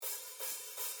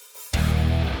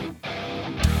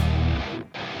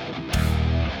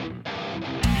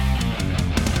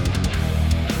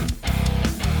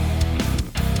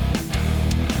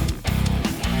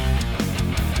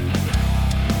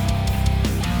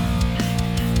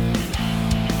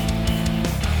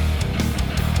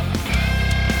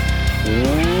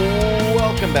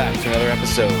Welcome back to another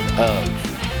episode of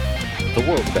the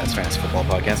world's best fantasy football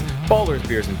podcast, Ballers,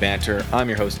 Beers, and Banter. I'm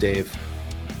your host, Dave.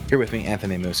 Here with me,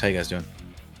 Anthony Moose. How you guys doing?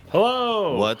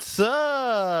 Hello. What's up?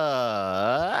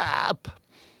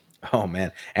 Oh,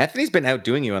 man. Anthony's been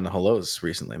outdoing you on the hellos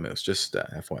recently, Moose. Just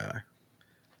FYI.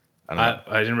 I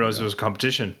didn't realize it was a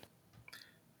competition.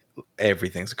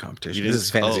 Everything's a competition. This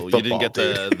is fantasy you football. didn't get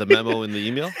dude. the memo in the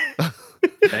email?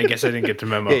 I guess I didn't get the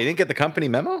memo. Yeah, you didn't get the company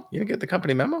memo? You didn't get the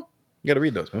company memo? You got to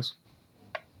read those, Moose.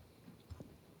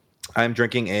 I'm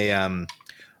drinking it's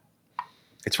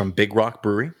from Big Rock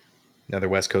Brewery, another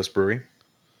West Coast brewery.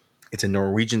 It's a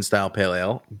Norwegian-style pale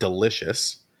ale.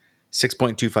 Delicious.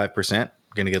 6.25%.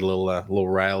 Going to get a little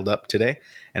riled up today.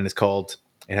 And it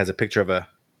has a picture of a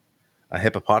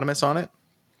hippopotamus on it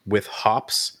with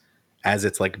hops as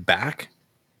its like back.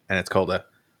 And it's called a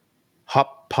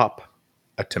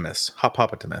Hopopotamus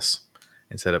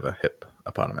instead of a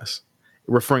hippopotamus,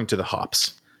 referring to the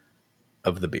hops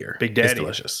of the beer. Big Daddy. It's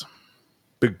delicious.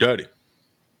 Big Daddy.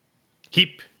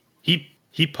 Heap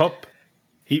up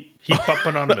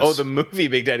anonymous. Oh, the movie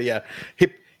Big Daddy, yeah.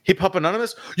 Hip Hop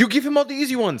Anonymous. You give him all the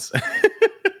easy ones.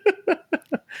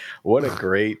 What a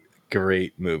great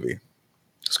movie.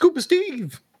 Scuba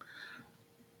Steve.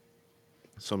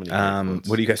 So many.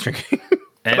 What are you guys drinking?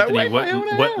 Anthony,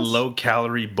 what low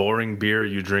calorie boring beer are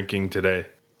you drinking today?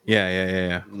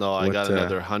 Yeah. No, I got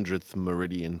another 100th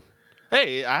Meridian.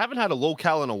 Hey, I haven't had a low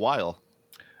cal in a while.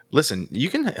 Listen, you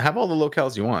can have all the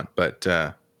locales you want, but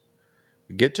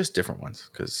get just different ones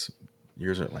because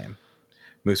yours are lame.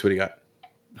 Moose, what do you got?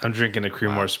 I'm drinking a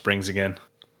Creamore Springs again.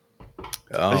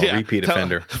 Oh, Yeah, repeat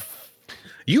offender.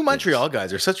 You Montreal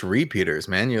guys are such repeaters,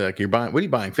 man. You're buying. What are you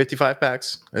buying? 55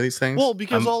 packs of these things? Well,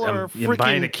 because all our I'm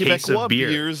buying a freaking case of Quebecois beer.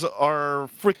 beers are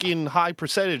freaking high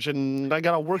percentage, and I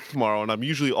gotta work tomorrow, and I'm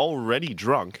usually already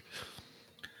drunk.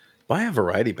 Buy a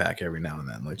variety pack every now and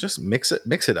then. Like just mix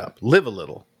it up. Live a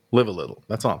little.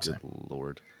 That's all I'm saying.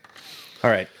 Lord.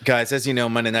 All right, guys. As you know,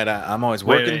 Monday night I'm always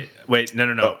working. Wait, no.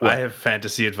 Oh, what? I have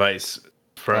fantasy advice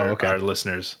for our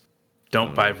listeners.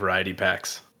 Don't buy variety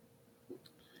packs.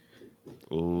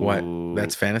 Ooh. What?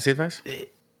 That's fantasy advice?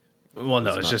 Well,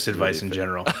 no, it's just really advice in fair.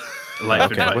 general. Life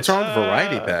Okay. advice. What's wrong with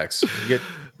variety packs? You get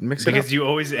mix it up. Because you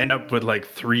always end up with like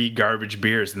 3 garbage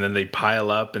beers, and then they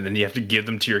pile up, and then you have to give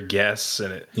them to your guests,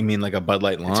 and You mean like a Bud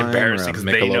Light Lime it's embarrassing or a because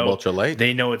they Michelob know Ultra Light?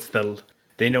 they know it's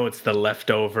the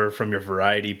leftover from your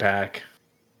variety pack.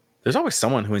 There's always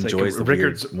someone who It's enjoys like the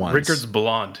Rickard's weird ones. Rickards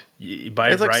Blonde. You buy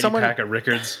a It's like variety someone- pack of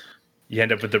Rickards, you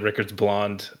end up with the Rickards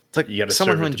Blonde. It's like you got to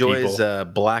someone serve who it to enjoys people.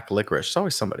 black licorice. It's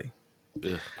always somebody.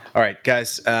 Ugh. All right,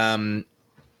 guys.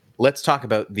 Let's talk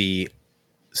about the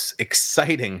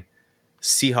exciting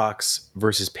Seahawks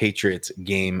versus Patriots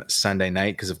game Sunday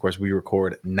night, because of course we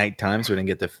record nighttime, so we didn't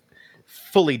get to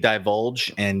fully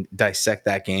divulge and dissect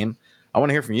that game. I want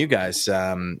to hear from you guys.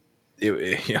 A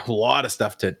lot of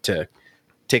stuff to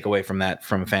take away from that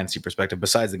from a fantasy perspective,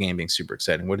 besides the game being super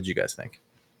exciting. What did you guys think?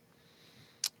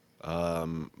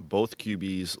 Both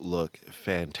QBs look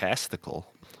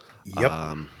fantastical. Yep.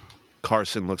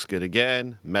 Carson looks good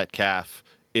again. Metcalf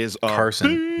is a Carson.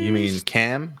 beast. You mean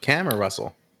Cam or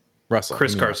Russell? Russell.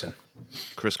 Chris You mean Carson.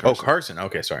 Chris Oh, Carson. Carson.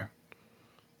 Okay, sorry.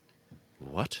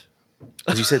 What?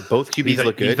 Because you said both QBs thought-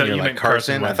 look you good. thought And you're you like meant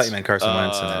Carson Carson. I thought Wentz. you meant Carson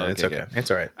Wentz. It's okay, okay. okay.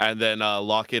 It's all right. And then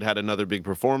Lockett had another big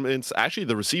performance. Actually,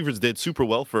 the receivers did super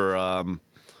well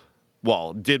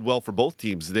did well for both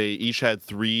teams. They each had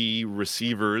 3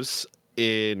 receivers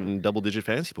in double-digit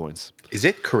fantasy points. Is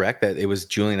it correct that it was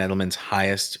Julian Edelman's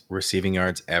highest receiving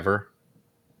yards ever?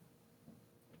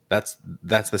 That's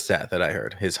the stat that I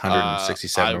heard. His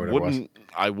 167 or whatever it was.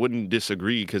 I wouldn't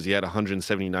disagree because he had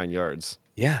 179 yards.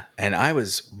 Yeah, and I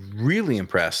was really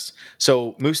impressed.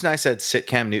 So Moose and I said sit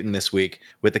Cam Newton this week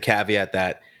with the caveat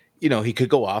that he could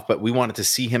go off, but we wanted to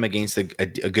see him against a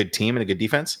good team and a good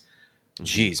defense.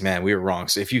 Jeez, man, we were wrong.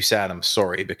 So if you sat him,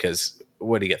 sorry, because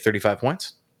what did he get? 35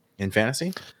 points in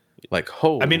fantasy? Like,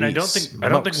 holy! I mean, I don't think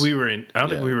smokes. we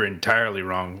were entirely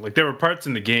wrong. Like there were parts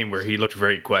in the game where he looked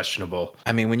very questionable.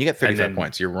 I mean, when you get 35 then-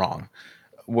 points, you're wrong.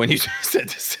 When you said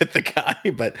to sit the guy,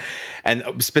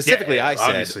 specifically, Yeah, I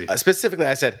obviously.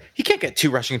 said he can't get 2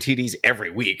 rushing TDs every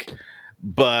week.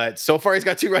 But so far, he's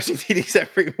got 2 rushing TDs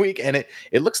every week, and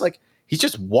it looks like he's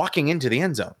just walking into the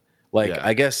end zone. Like Yeah.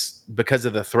 I guess because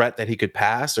of the threat that he could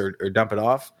pass or dump it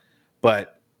off,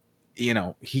 but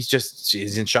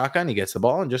he's in shotgun. He gets the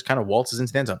ball and just kind of waltzes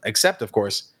into the end zone. Except, of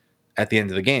course, at the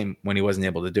end of the game when he wasn't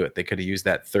able to do it, they could have used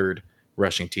that 3rd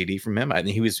rushing TD from him. I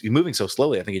think he was moving so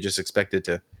slowly. I think he just expected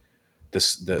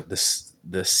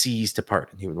the C's to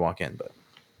part and he would walk in. But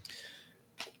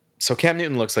so Cam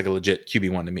Newton looks like a legit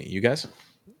QB1 to me. You guys?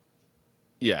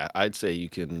 Yeah, I'd say you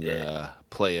can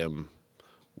play him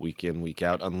week in, week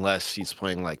out, unless he's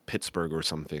playing like Pittsburgh or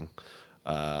something,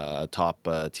 a top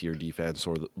tier defense,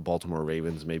 or the Baltimore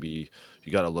Ravens. Maybe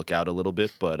you got to look out a little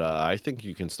bit, but I think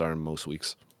you can start him most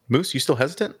weeks. Moose, you still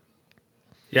hesitant?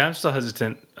 Yeah, I'm still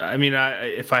hesitant. I mean,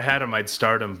 if I had him, I'd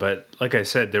start him. But like I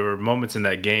said, there were moments in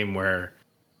that game where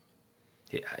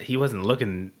he wasn't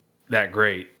looking that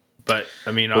great. But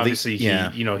I mean, obviously, he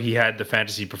had the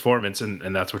fantasy performance,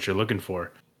 and that's what you're looking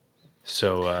for.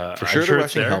 So For sure, I'm sure the it's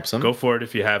rushing there. helps him. To for it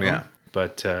if you have Yeah. him.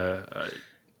 But To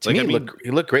me,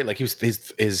 he looked great. Like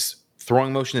his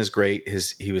throwing motion is great.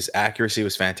 His accuracy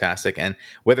was fantastic. And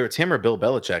whether it's him or Bill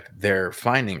Belichick, they're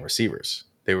finding receivers.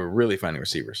 They were really finding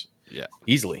receivers. Yeah.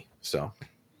 Easily. So,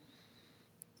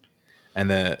 and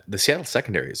the Seattle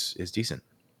secondary is decent.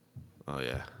 Oh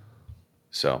yeah.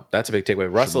 So that's a big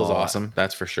takeaway. Russell is Jamal- awesome.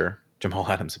 That's for sure. Jamal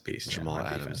Adams a piece. Jamal on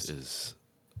Adams defense. is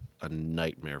a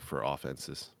nightmare for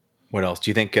offenses. What else? Do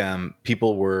you think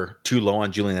people were too low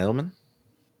on Julian Edelman?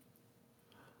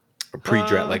 Or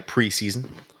pre-draft, like preseason?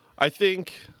 I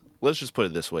think, let's just put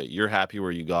it this way: you're happy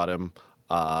where you got him.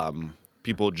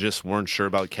 People just weren't sure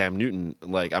about Cam Newton.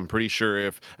 Like, I'm pretty sure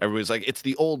if everybody's like, it's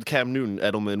the old Cam Newton,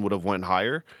 Edelman would have went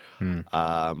higher.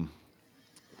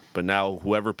 But now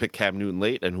whoever picked Cam Newton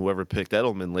late and whoever picked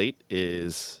Edelman late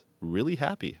is really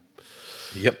happy.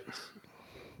 Yep.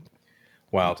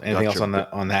 Wild. Anything else Gotcha.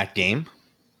 on that game?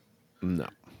 No.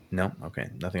 No. Okay.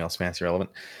 Nothing else fancy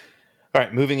relevant. All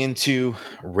right. Moving into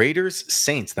Raiders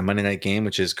Saints, the Monday night game,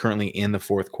 which is currently in the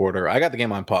fourth quarter. I got the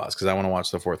game on pause because I want to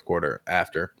watch the fourth quarter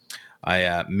after.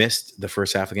 I missed the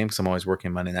first half of the game because I'm always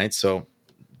working Monday nights. So,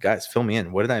 guys, fill me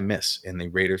in. What did I miss in the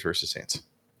Raiders versus Saints?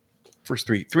 First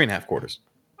three and a half quarters.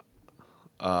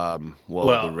 Well,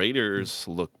 Well- the Raiders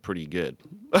look pretty good.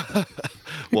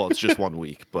 Well, it's just 1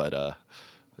 week, but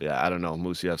yeah, I don't know.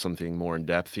 Moose, you have something more in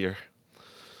depth here?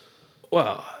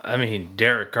 Well, I mean,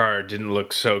 Derek Carr didn't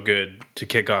look so good to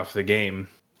kick off the game.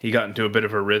 He got into a bit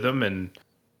of a rhythm, and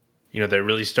they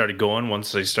really started going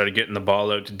once they started getting the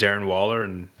ball out to Darren Waller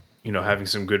and having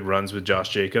some good runs with Josh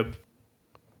Jacob.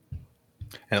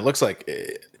 And it looks like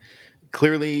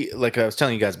clearly, like I was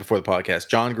telling you guys before the podcast,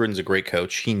 John Gruden's a great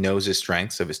coach. He knows his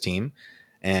strengths of his team.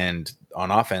 And on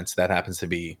offense, that happens to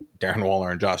be Darren Waller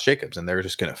and Josh Jacobs. And they're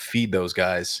just going to feed those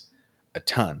guys a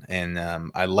ton. And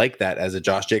I like that as a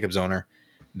Josh Jacobs owner,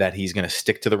 that he's going to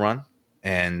stick to the run.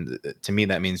 And to me,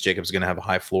 that means Jacobs is going to have a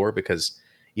high floor because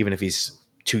even if he's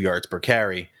 2 yards per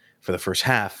carry for the first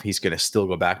half, he's going to still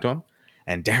go back to him.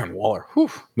 And Darren Waller,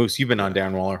 Moose, you've been on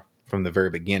Darren Waller from the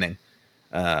very beginning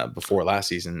before last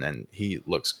season, and he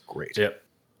looks great. Yep.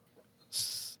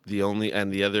 The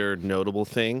other notable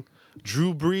thing,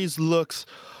 Drew Brees looks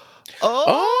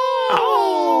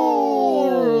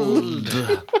old.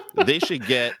 They should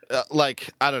get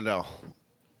I don't know.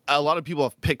 A lot of people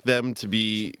have picked them to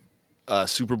be a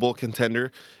Super Bowl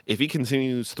contender. If he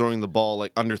continues throwing the ball,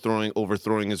 like underthrowing,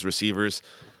 overthrowing his receivers,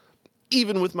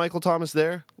 even with Michael Thomas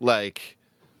there, like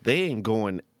they ain't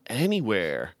going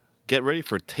anywhere. Get ready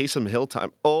for Taysom Hill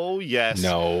time. Oh yes.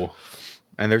 No.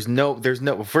 And there's no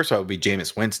well, first of all, it would be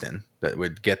Jameis Winston that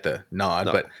would get the nod,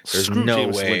 No, but there's screw no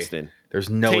Jameis way. Winston. There's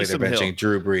no way they're Taysom benching Hill.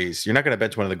 Drew Brees. You're not going to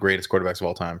bench one of the greatest quarterbacks of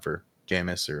all time for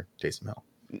Jameis or Taysom Hill.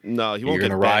 No, he You're won't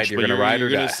gonna get ride- benched, you're but gonna ride or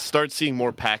you're gonna die. start seeing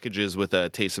more packages with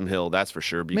Taysom Hill, that's for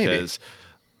sure. Because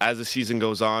as the season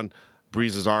goes on,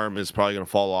 Breeze's arm is probably going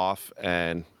to fall off,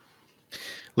 and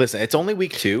Listen, it's only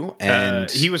week 2, and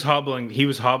He was hobbling. He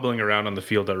was hobbling around on the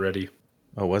field already.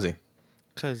 oh, was he?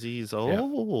 because he's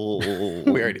old.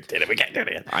 We already did it. We can't do it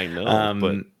again. I know,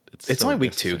 but It's so only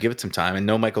week 2. necessary. Give it some time, and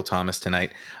no Michael Thomas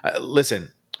tonight.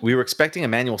 Listen, we were expecting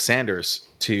Emmanuel Sanders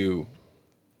to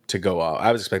go off.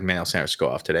 I was expecting Emmanuel Sanders to go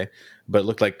off today, but it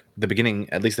looked like the beginning,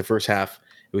 at least the first half,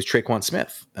 it was Traquan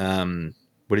Smith.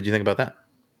 What did you think about that?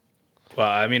 Well,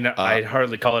 I mean, I'd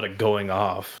hardly call it a going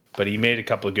off, but he made a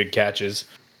couple of good catches.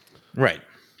 Right.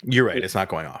 You're right. It's not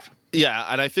going off. Yeah,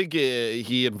 and I think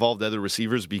he involved other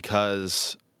receivers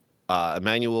because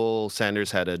Emmanuel Sanders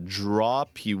had a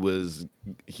drop. He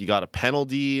got a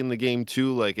penalty in the game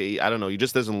too. Like I don't know, he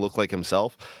just doesn't look like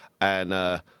himself. And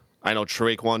I know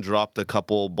Traquan dropped a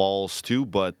couple balls too,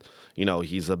 but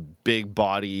he's a big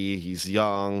body. He's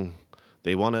young.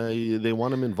 They want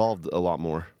him involved a lot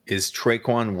more. Is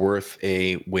Traquan worth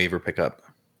a waiver pickup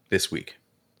this week?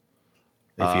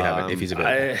 If you have it, if he's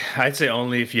available. I'd say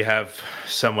only if you have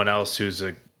someone else who's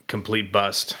a complete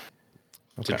bust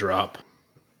to Okay. drop.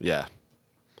 Yeah,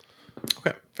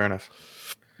 Okay, fair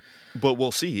enough. but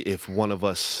we'll see if one of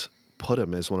us put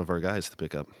him as one of our guys to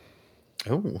pick up.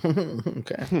 Oh,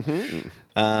 okay.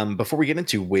 Before we get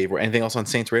into waiver, anything else on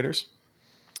Saints Raiders?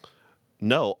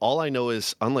 No, all I know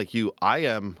is, unlike you, I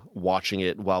am watching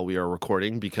it while we are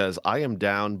recording because I am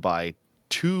down by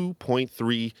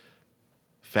 2.3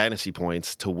 fantasy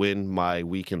points to win my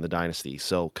week in the dynasty.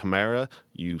 So, Kamara,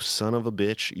 you son of a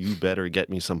bitch, you better get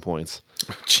me some points.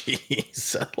 Jeez,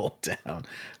 settle down.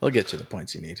 I'll get you the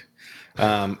points you need.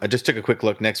 I just took a quick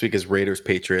look. Next week is Raiders,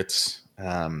 Patriots,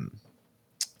 and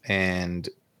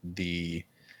the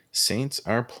Saints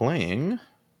are playing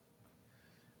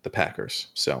the Packers.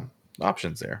 So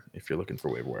options there if you're looking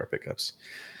for waiver wire pickups.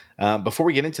 Before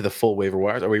we get into the full waiver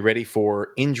wires, are we ready for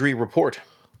injury report?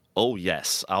 Oh,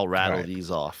 yes. I'll rattle All right.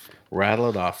 these off. Rattle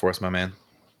it off for us, my man.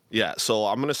 Yeah, so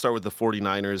I'm going to start with the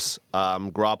 49ers.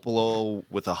 Garoppolo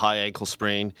with a high ankle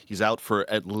sprain. He's out for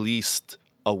at least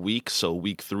a week, so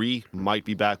week 3. Might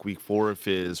be back week 4 if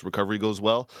his recovery goes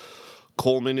well.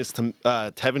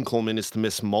 Tevin Coleman is to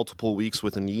miss multiple weeks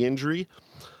with a knee injury.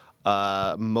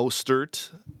 Mostert,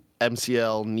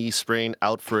 MCL knee sprain,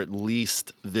 out for at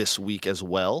least this week as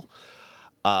well.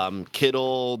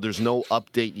 Kittle, there's no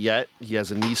update yet. He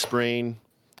has a knee sprain.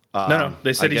 No,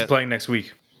 they said he's playing next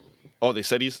week. Oh, they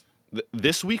said he's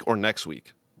this week or next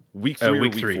week? Week 3 or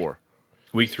week 4?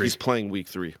 Week 3. He's playing week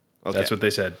 3. Okay. That's what they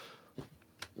said.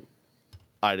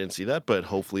 I didn't see that, but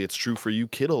hopefully it's true for you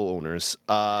Kittle owners.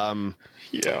 Yeah,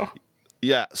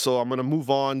 so I'm going to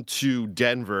move on to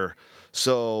Denver.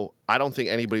 So I don't think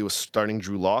anybody was starting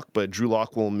Drew Lock, but Drew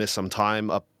Lock will miss some time,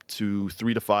 up to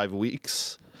 3 to 5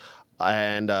 weeks.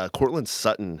 And Cortland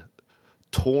Sutton,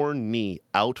 torn knee,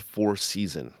 out for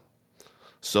season.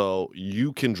 So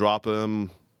you can drop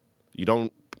him. You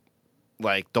don't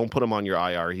put him on your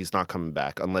IR. He's not coming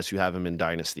back unless you have him in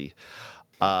Dynasty.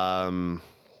 And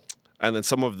then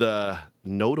some of the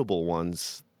notable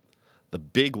ones, the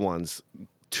big ones,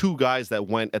 2 guys that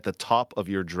went at the top of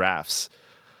your drafts.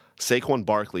 Saquon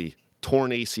Barkley, torn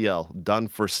ACL, done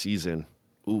for season.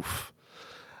 Oof.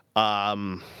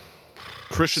 Christian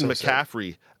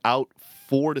McCaffrey, out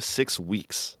 4 to 6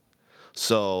 weeks.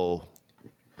 So,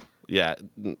 yeah,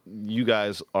 you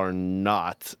guys are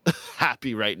not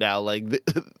happy right now. Like,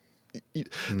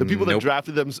 the people that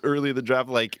drafted them early in the draft,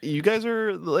 like, you guys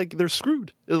are, like, they're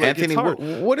screwed. Like, Anthony,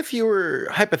 what if you were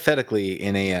hypothetically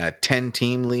in a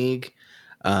 10-team league,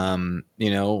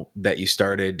 that you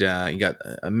started, you got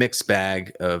a mixed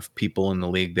bag of people in the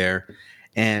league there,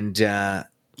 and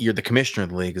you're the commissioner of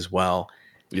the league as well,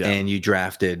 and you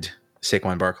drafted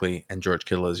Saquon Barkley and George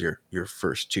Kittle as your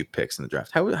first 2 picks in the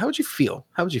draft. How would you feel?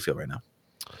 How would you feel right now?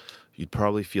 You'd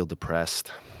probably feel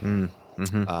depressed,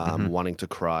 wanting to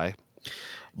cry.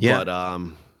 Yeah. But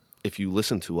if you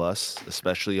listen to us,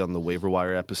 especially on the waiver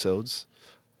wire episodes,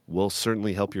 we'll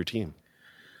certainly help your team.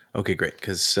 Okay, great,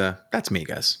 because that's me,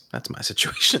 guys. That's my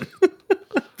situation.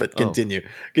 But continue.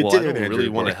 Well, I don't really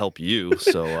want to help you,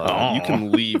 so you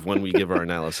can leave when we give our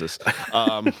analysis.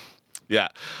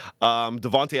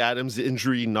 Devontae Adams'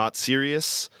 injury, not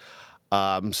serious.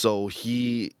 So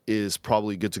he is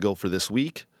probably good to go for this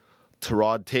week.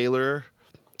 Tyrod Taylor,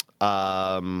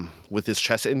 with his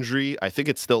chest injury, I think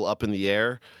it's still up in the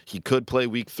air. He could play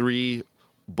week 3,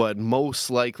 but most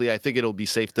likely, I think it'll be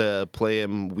safe to play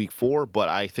him week 4, but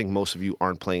I think most of you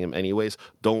aren't playing him anyways.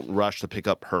 Don't rush to pick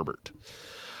up Herbert.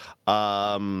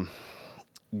 Godwin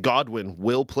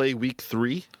will play week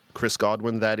 3. Chris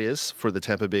Godwin, that is, for the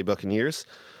Tampa Bay Buccaneers.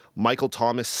 Michael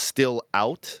Thomas still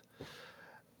out.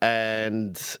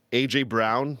 And A.J.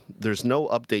 Brown, there's no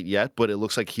update yet, but it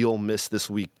looks like he'll miss this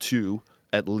week too,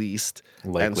 at least.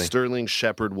 Likely. And Sterling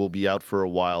Shepard will be out for a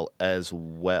while as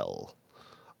well.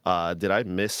 Did I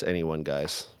miss anyone,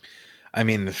 guys? I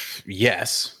mean,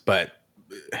 yes, but,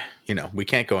 we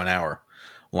can't go an hour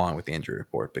long with the injury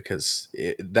report because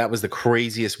that was the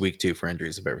craziest week 2 for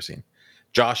injuries I've ever seen.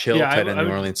 Josh Hill, tight end, New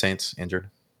Orleans Saints, injured.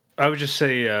 I would just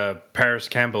say Paris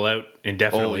Campbell out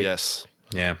indefinitely. Oh, yes.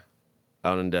 Yeah.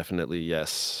 Out indefinitely,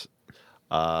 yes.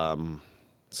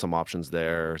 Some options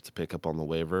there to pick up on the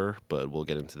waiver, but we'll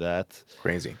get into that.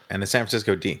 Crazy. And the San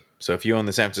Francisco D. So if you own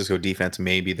the San Francisco defense,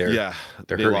 maybe they're they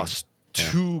hurting. Lost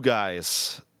 2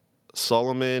 guys,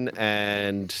 Solomon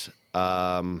and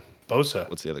Bosa.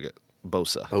 What's the other guy?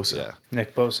 Bosa. Yeah.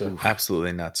 Nick Bosa.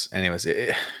 Absolutely nuts. Anyways,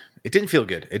 it didn't feel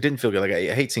good. It didn't feel good. Like,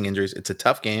 I hate seeing injuries. It's a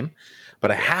tough game, but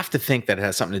I have to think that it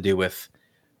has something to do with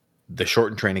the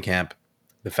shortened training camp,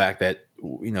 the fact that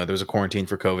there was a quarantine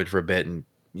for COVID for a bit, and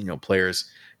players.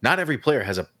 Not every player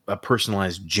has a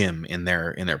personalized gym in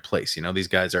their place. These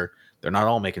guys they're not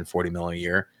all making $40 million a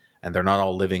year, and they're not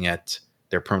all living at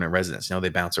their permanent residence. They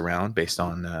bounce around based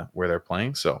on where they're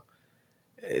playing. So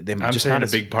I'm saying a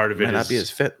big part of it might not be as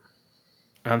fit.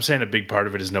 I'm saying a big part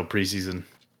of it is no preseason.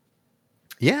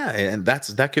 Yeah, and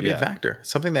that could be a factor.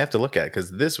 Something they have to look at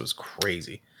because this was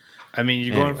crazy. I mean,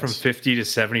 you're going from Anyways. 50 to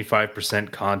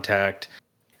 75% contact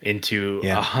into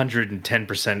Yeah.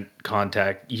 110%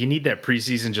 contact. You need that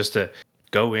preseason just to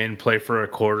go in, play for a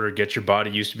quarter, get your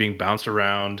body used to being bounced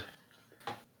around.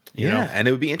 You know? And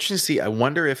it would be interesting to see. I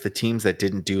wonder if the teams that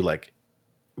didn't do like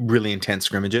really intense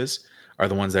scrimmages are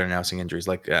the ones that are announcing injuries.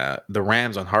 Like the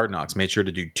Rams on Hard Knocks made sure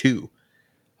to do 2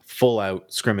 full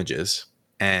out scrimmages,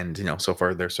 and so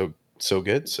far they're so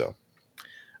good. So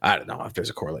I don't know if there's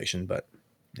a correlation, but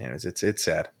anyways, it's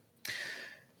sad.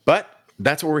 But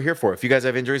that's what we're here for. If you guys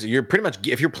have injuries, you're pretty much,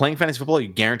 if you're playing fantasy football, you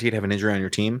guaranteed to have an injury on your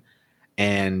team,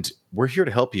 and we're here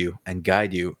to help you and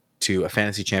guide you to a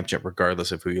fantasy championship,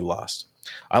 regardless of who you lost.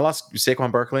 I lost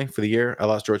Saquon Barkley for the year. I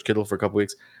lost George Kittle for a couple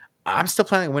weeks. I'm still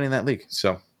planning on winning that league.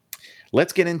 So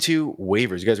let's get into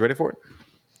waivers. You guys ready for it?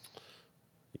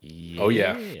 Oh,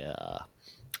 yeah.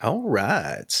 All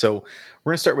right. So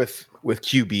we're going to start with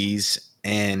QBs,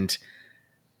 and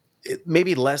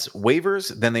maybe less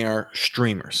waivers than they are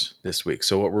streamers this week.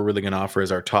 So what we're really going to offer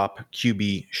is our top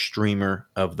QB streamer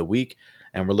of the week.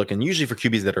 And we're looking usually for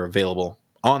QBs that are available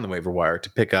on the waiver wire to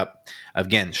pick up.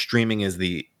 Again, streaming is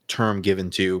the term given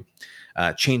to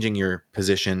changing your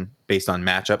position based on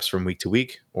matchups from week to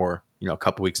week, or a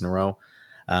couple weeks in a row.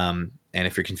 And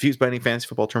if you're confused by any fantasy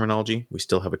football terminology, we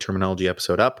still have a terminology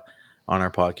episode up on our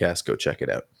podcast. Go check it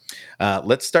out.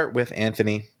 Let's start with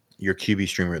Anthony, your QB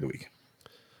streamer of the week.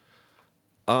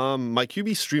 My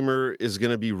QB streamer is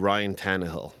going to be Ryan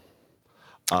Tannehill.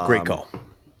 Great call.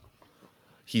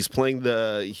 He's playing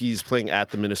at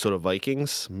the Minnesota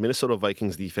Vikings. Minnesota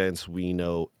Vikings defense, we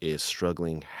know, is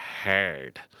struggling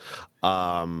hard.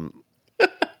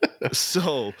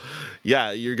 So,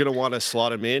 yeah, you're going to want to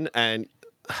slot him in. And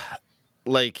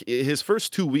like his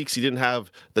first 2 weeks, he didn't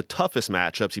have the toughest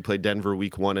matchups. He played Denver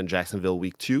week 1 and Jacksonville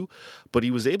week 2, but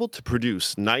he was able to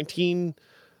produce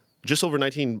just over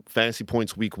 19 fantasy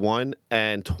points week 1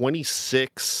 and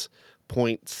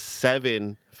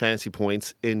 26.7 fantasy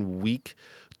points in week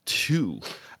 2.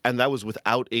 And that was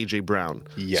without A.J. Brown.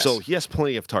 Yes. So he has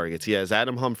plenty of targets. He has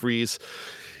Adam Humphries.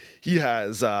 He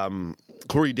has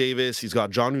Corey Davis. He's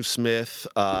got Jonnu Smith.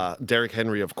 Derrick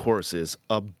Henry, of course, is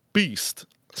a beast.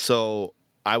 So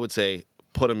I would say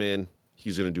put him in.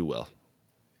 He's going to do well.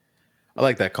 I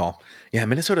like that call. Yeah,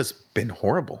 Minnesota's been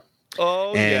horrible.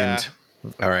 Oh, yeah.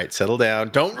 All right, settle down.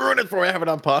 Don't ruin it for me. I have it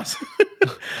on pause.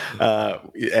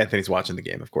 Anthony's watching the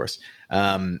game, of course.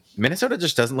 Minnesota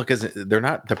just doesn't look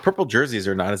the purple jerseys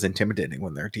are not as intimidating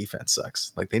when their defense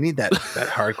sucks. Like they need that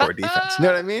hardcore defense. You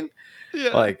know what I mean?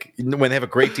 Yeah. Like when they have a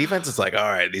great defense, it's like, all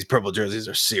right, these purple jerseys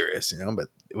are serious, but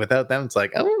without them, it's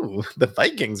like, oh, the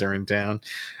Vikings are in town.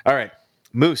 All right,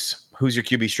 Moose, who's your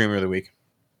QB streamer of the week?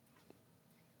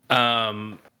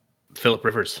 Phillip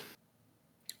Rivers.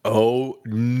 Oh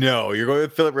no, you're going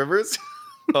with Phillip Rivers?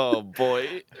 Oh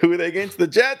boy. Who are they against? The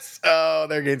Jets? Oh,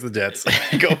 they're against the Jets.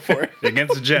 Go for it.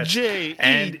 Against the Jets.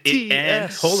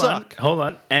 J-E-T-S, hold suck.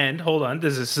 on.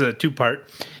 This is a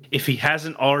 2-part. If he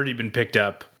hasn't already been picked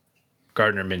up,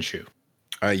 Gardner Minshew.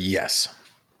 Yes.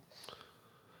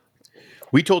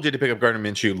 We told you to pick up Gardner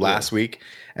Minshew last week,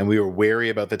 and we were wary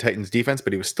about the Titans defense,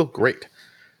 but he was still great.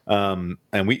 And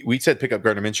we said pick up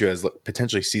Gardner Minshew as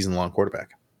potentially season-long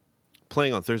quarterback.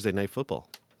 Playing on Thursday Night Football.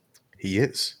 He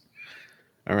is.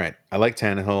 All right. I like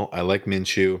Tannehill. I like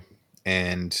Minshew.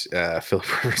 And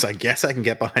Phillip Rivers. I guess I can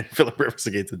get behind Phillip Rivers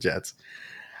against the Jets.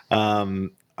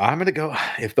 I'm going to go,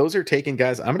 if those are taken,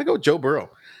 guys, I'm going to go Joe Burrow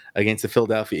against the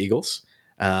Philadelphia Eagles.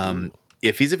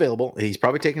 If he's available, he's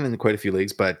probably taken in quite a few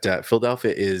leagues, but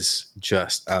Philadelphia is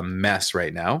just a mess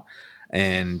right now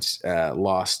and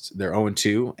lost their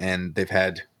 0-2, and they've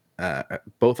had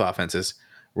both offenses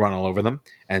run all over them.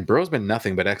 And Burrow's been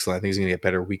nothing but excellent. I think he's going to get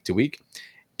better week to week.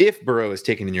 If Burrow is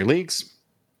taken in your leagues,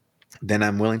 then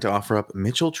I'm willing to offer up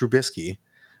Mitchell Trubisky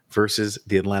versus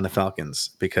the Atlanta Falcons,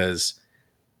 because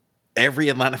every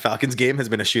Atlanta Falcons game has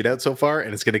been a shootout so far,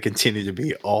 and it's going to continue to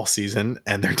be all season,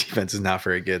 and their defense is not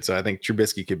very good. So I think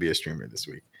Trubisky could be a streamer this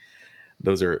week.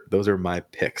 Those are my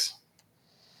picks.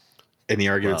 Any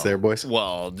arguments there, boys?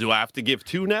 Well, do I have to give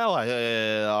 2 now?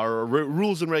 Our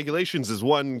rules and regulations is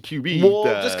 1 QB. Well,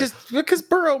 just because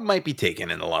Burrow might be taken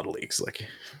in a lot of leagues. Like,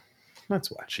 that's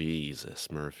why.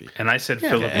 Jesus, Murphy. And I said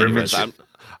Yeah, Phillip Anyways, Rivers.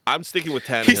 I'm sticking with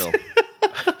Tannehill.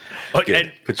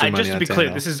 And Put your money just to on be clear,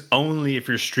 Tannehill. this is only if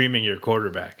you're streaming your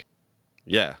quarterback.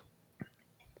 Yeah.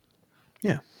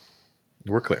 Yeah,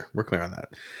 we're clear. We're clear on that.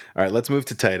 All right, let's move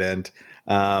to tight end.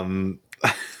 I'm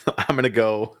going to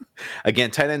go again.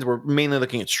 Tight ends. We're mainly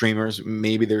looking at streamers.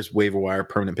 Maybe there's waiver wire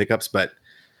permanent pickups, but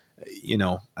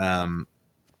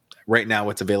right now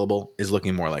what's available is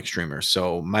looking more like streamers.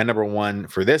 So my number one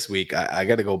for this week, I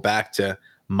got to go back to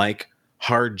Mike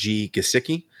Harji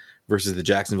Gesicki versus the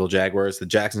Jacksonville Jaguars. The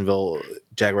Jacksonville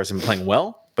Jaguars have been playing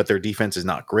well, but their defense is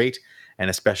not great, and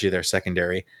especially their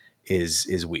secondary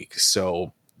is weak.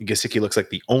 So Gesicki looks like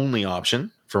the only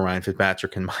option for Ryan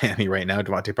Fitzpatrick in Miami right now.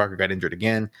 Devontae Parker got injured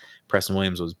again. Preston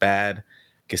Williams was bad.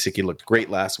 Gesicki looked great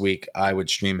last week. I would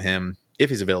stream him if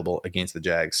he's available against the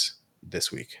Jags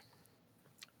this week.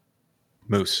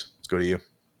 Moose, let's go to you.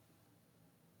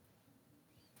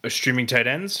 Streaming tight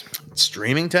ends?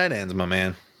 Streaming tight ends, my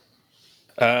man.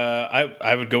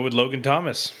 I would go with Logan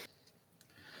Thomas.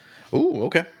 Ooh,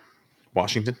 okay.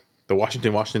 Washington. The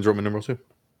Washington's Roman numeral 2.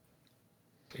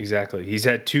 Exactly. He's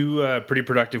had 2 pretty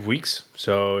productive weeks.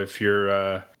 So if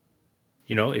you're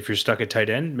if you're stuck at tight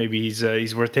end, maybe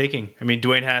he's worth taking. I mean,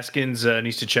 Dwayne Haskins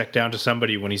needs to check down to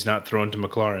somebody when he's not thrown to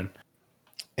McLaurin.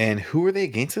 And who are they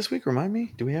against this week? Remind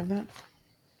me. Do we have that?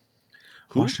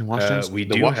 Who? Washington's. We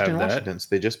the do Washington have that. Washingtons.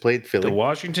 They just played Philly. The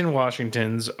Washington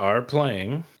Washingtons are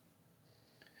playing.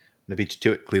 The beat you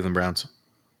to it, Cleveland Browns.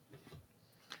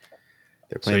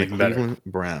 They're playing the Cleveland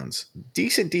Browns.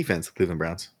 Decent defense, the Cleveland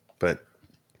Browns. But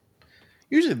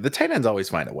usually the tight ends always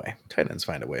find a way. Tight ends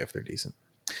find a way if they're decent.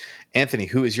 Anthony,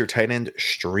 who is your tight end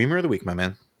streamer of the week, my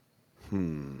man?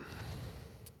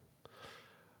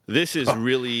 This is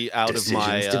really out of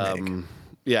my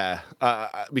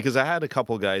because I had a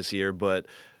couple guys here, but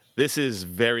this is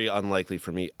very unlikely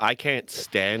for me. I can't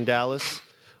stand Dallas,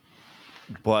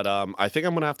 but I think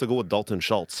I'm gonna have to go with Dalton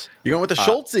Schultz. You're going with the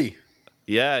Schultzy.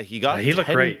 Yeah, he looked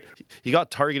great. He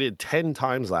got targeted 10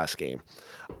 times last game,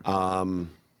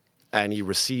 and he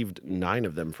received 9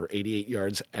 of them for 88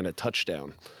 yards and a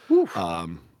touchdown.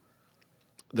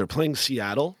 They're playing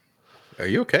Seattle. Are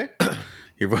you okay?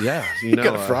 You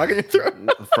got a frog in your throat?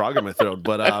 A frog in my throat.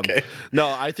 But Okay. no,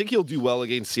 I think he'll do well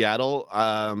against Seattle.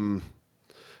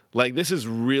 This is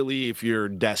really if you're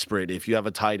desperate, if you have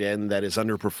a tight end that is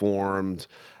underperformed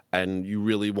and you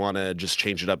really want to just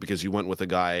change it up because you went with a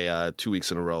guy 2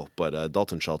 weeks in a row. But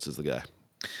Dalton Schultz is the guy.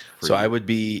 So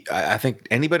I think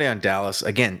anybody on Dallas,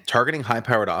 again, targeting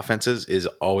high-powered offenses is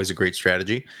always a great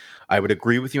strategy. I would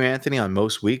agree with you, Anthony, on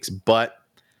most weeks, but,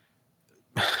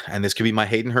 and this could be my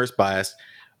Hayden Hurst bias,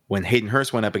 when Hayden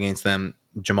Hurst went up against them,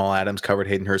 Jamal Adams covered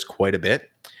Hayden Hurst quite a bit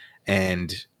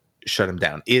and shut him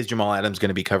down. Is Jamal Adams going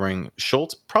to be covering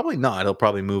Schultz? Probably not. He'll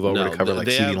probably move over to cover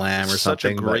CeeDee Lamb or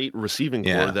something. Such a great receiving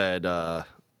core that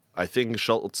I think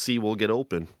Schultz will get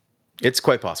open. It's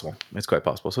quite possible.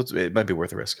 So it might be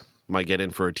worth a risk. Might get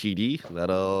in for a TD.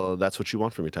 That's what you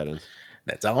want from your tight end.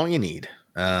 That's all you need.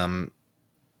 And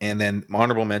then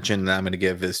honorable mention I'm going to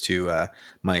give is to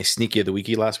my sneaky of the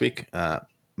weeky last week,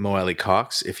 Mo Alley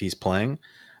Cox, if he's playing,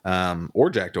 or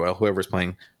Jack Doyle, whoever's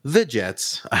playing the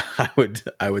Jets. I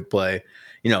would play.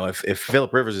 If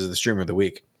Phillip Rivers is the streamer of the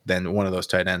week, then one of those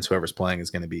tight ends, whoever's playing,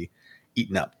 is going to be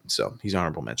eaten up. So he's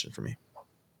honorable mention for me.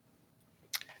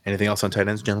 Anything else on tight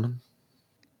ends, gentlemen?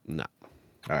 No.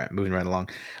 All right, moving right along.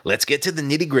 Let's get to the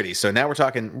nitty gritty. So now we're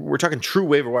talking true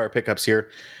waiver wire pickups here.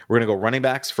 We're going to go running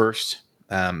backs first.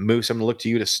 Moose, I'm going to look to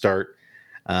you to start.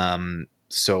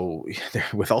 So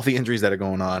with all the injuries that are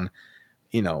going on,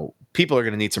 people are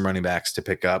going to need some running backs to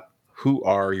pick up. Who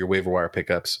are your waiver wire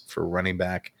pickups for running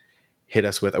back? Hit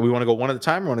us with. We want to go one at a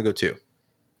time or want to go two?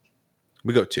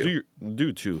 We go two.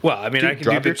 Do two. Well, I mean, I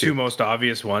can do the two most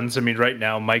obvious ones. I mean, right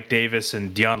now, Mike Davis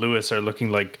and Dion Lewis are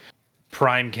looking like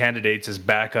prime candidates as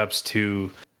backups to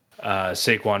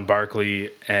Saquon Barkley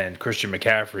and Christian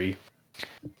McCaffrey.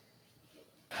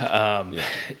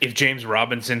 If James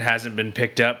Robinson hasn't been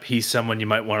picked up, he's someone you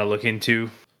might want to look into.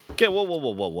 Okay,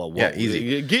 whoa. Yeah, easy.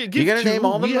 You gonna name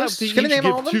all of them? You have to You gonna name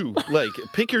all of them? two.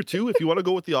 Pick your two. If you want to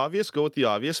go with the obvious, go with the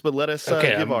obvious. But let us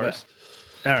give ours.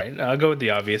 All right, I'll go with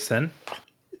the obvious then.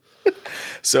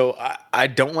 So I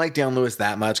don't like Dion Lewis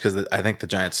that much because I think the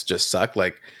Giants just suck.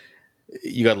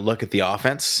 You got to look at the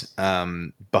offense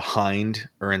behind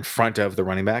or in front of the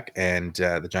running back, and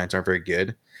the Giants aren't very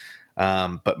good.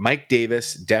 But Mike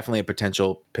Davis, definitely a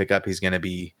potential pickup. He's going to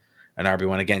be an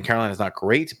RB1. Again, Carolina's not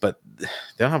great, but they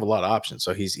don't have a lot of options,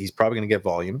 so he's probably going to get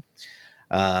volume.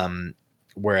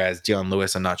 Whereas Dion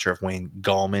Lewis, I'm not sure if Wayne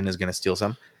Gallman is going to steal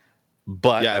some.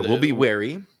 But I will be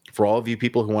wary for all of you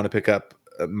people who want to pick up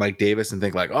Mike Davis and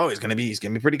think he's going to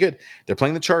be pretty good. They're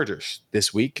playing the Chargers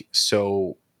this week,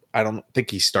 so I don't think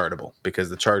he's startable because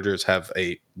the Chargers have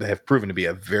proven to be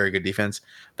a very good defense.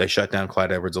 They shut down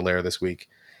Clyde Edwards-Helaire this week,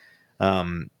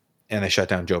 and they shut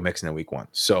down Joe Mixon in week 1.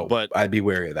 So, but I'd be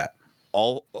wary of that.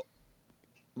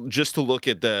 Just to look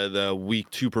at the week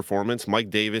 2 performance,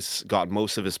 Mike Davis got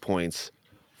most of his points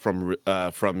from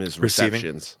his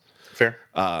receptions. Fair.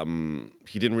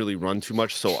 He didn't really run too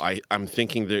much, so I'm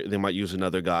thinking they might use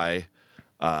another guy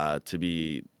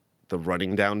to the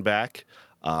running down back.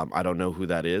 I don't know who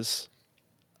that is.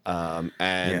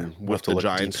 And we'll with the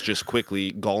Giants, just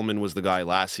quickly, Gallman was the guy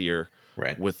last year,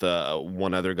 Right. with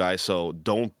one other guy. So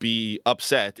don't be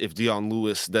upset if Dion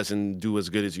Lewis doesn't do as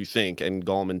good as you think, and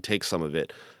Gallman takes some of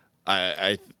it.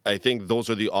 I think those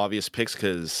are the obvious picks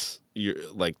because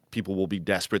people will be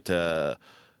desperate to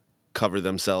cover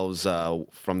themselves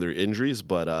from their injuries,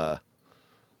 but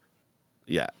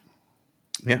yeah,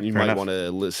 you might want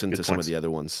to listen to some of the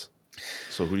other ones.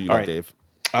 So who do you got, Dave?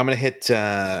 I'm going to hit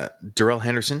Darrell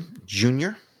Henderson Jr.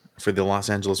 for the Los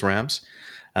Angeles Rams.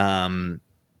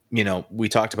 We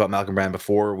talked about Malcolm Brown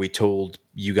before. We told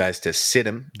you guys to sit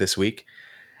him this week.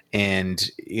 And,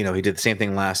 he did the same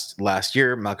thing last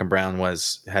year. Malcolm Brown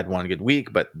had one good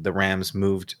week, but the Rams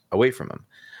moved away from him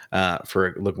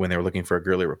when they were looking for a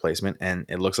Gurley replacement. And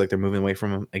it looks like they're moving away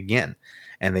from him again.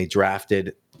 And they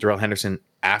drafted Darrell Henderson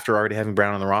after already having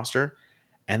Brown on the roster.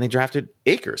 And they drafted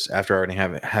Akers after already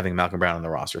having Malcolm Brown on the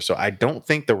roster. So I don't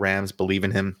think the Rams believe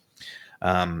in him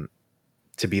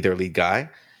to be their lead guy.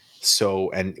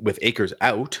 So, and with Akers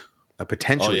out,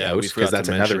 potentially out, because that's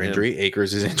another injury.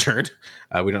 Akers is injured.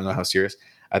 We don't know how serious.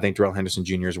 I think Darrell Henderson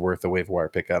Jr. is worth a waiver wire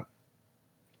pickup.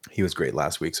 He was great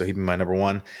last week, so he'd be my number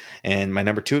one. And my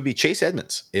number two would be Chase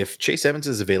Edmonds. If Chase Edmonds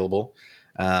is available,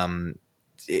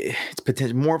 it's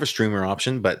potentially more of a streamer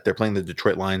option, but they're playing the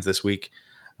Detroit Lions this week.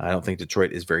 I don't think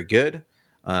Detroit is very good.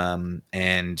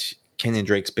 And Kenyon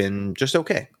Drake's been just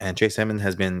okay. And Chase Edmonds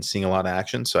has been seeing a lot of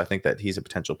action, so I think that he's a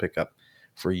potential pickup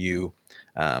for you,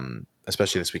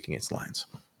 especially this week against the Lions.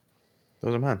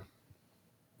 Those are mine.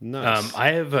 Nice. I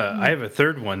have a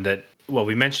third one that,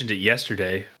 we mentioned it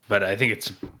yesterday, but I think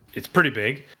it's pretty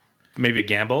big. Maybe a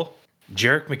gamble.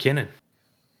 Jerick McKinnon.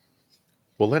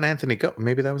 Well, let Anthony go.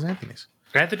 Maybe that was Anthony's.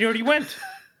 Anthony already went.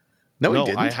 No, he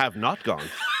didn't. I have not gone.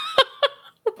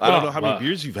 I don't know how many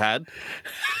beers you've had.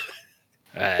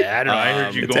 I don't know. I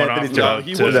heard you going off. No,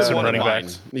 he wasn't one of mine.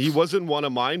 He wasn't one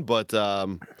of mine, but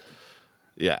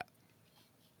yeah,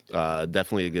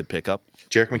 definitely a good pickup.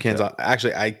 Jerick McKinnon's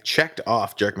actually, I checked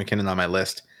off Jerick McKinnon on my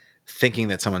list, thinking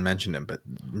that someone mentioned him, but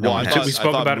no one we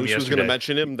spoke about him Moose yesterday. Was going to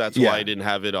mention him. That's why I didn't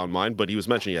have it on mine, but he was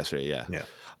mentioned yesterday. Yeah.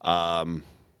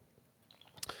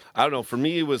 I don't know. For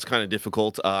me, it was kind of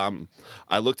difficult.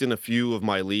 I looked in a few of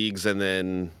my leagues and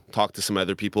then talked to some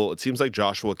other people. It seems like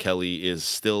Joshua Kelly is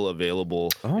still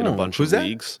available in a bunch of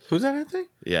leagues. Who's that, I think?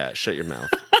 Yeah, shut your mouth.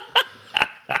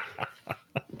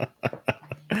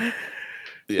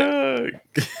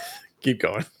 Keep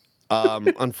going.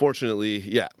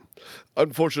 Unfortunately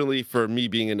for me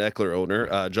being an Eckler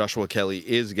owner, Joshua Kelly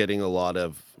is getting a lot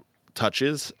of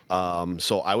touches.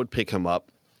 So I would pick him up,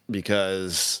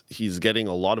 because he's getting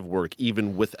a lot of work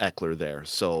even with Eckler there.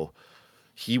 So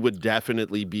he would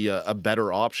definitely be a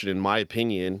better option, in my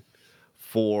opinion,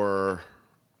 for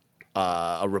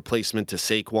a replacement to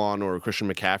Saquon or Christian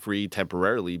McCaffrey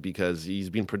temporarily, because he's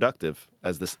been productive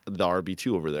as the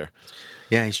RB2 over there.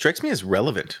 Yeah, he strikes me as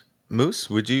relevant. Moose,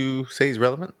 would you say he's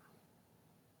relevant?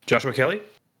 Joshua Kelly?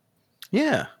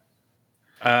 Yeah.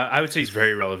 I would say he's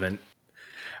very relevant.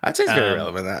 I'd say he's very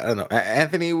relevant. I don't know.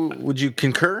 Anthony, would you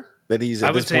concur that he's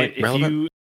at this point relevant?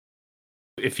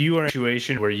 If you are in a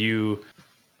situation where you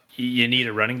need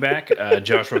a running back,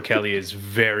 Joshua Kelly is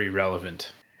very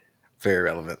relevant. Very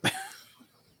relevant.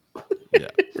 Yeah.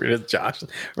 Josh.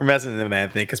 We're messing with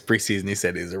Anthony because preseason he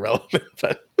said he's irrelevant,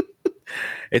 but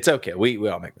it's okay. We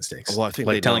all make mistakes. Well, I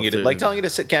think telling you to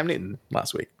sit Cam Newton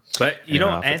last week. But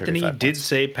Anthony did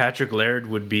say Patrick Laird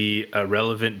would be a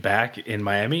relevant back in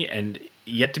Miami, and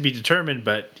yet to be determined,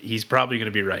 but he's probably going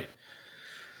to be right.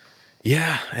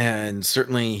 Yeah, and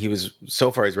certainly he's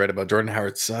right about Jordan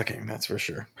Howard sucking, that's for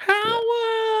sure.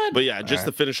 Howard! But yeah, just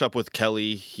to finish up with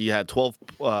Kelly, he had 12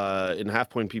 in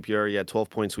half-point PPR. He had 12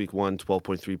 points week 1,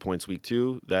 12.3 points week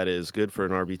 2. That is good for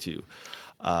an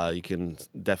RB2. You can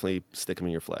definitely stick him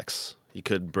in your flex. He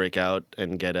could break out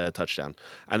and get a touchdown.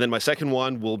 And then my second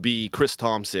one will be Chris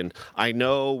Thompson. I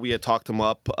know we had talked him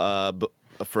up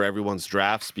for everyone's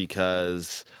drafts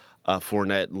because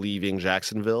Fournette leaving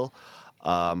Jacksonville.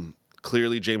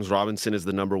 Clearly, James Robinson is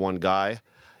the number one guy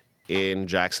in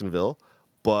Jacksonville,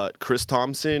 but Chris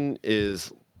Thompson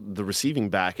is the receiving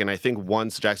back, and I think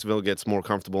once Jacksonville gets more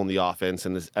comfortable in the offense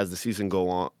and as the season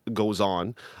goes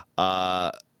on,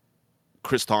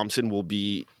 Chris Thompson will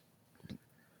be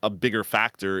a bigger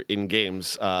factor in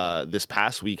games. This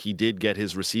past week, he did get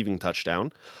his receiving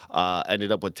touchdown,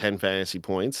 ended up with 10 fantasy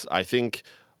points. I think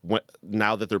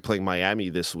now that they're playing Miami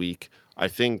this week, I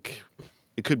think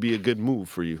it could be a good move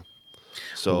for you.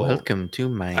 So welcome to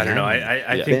Miami. I don't know.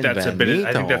 I think that's a bit.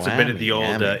 I think that's a bit of the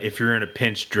old. If you're in a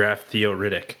pinch, draft Theo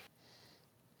Riddick.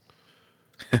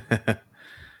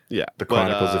 Yeah, The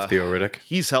Chronicles of Theo Riddick.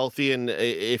 He's healthy, and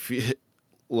if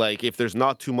there's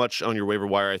not too much on your waiver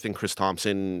wire, I think Chris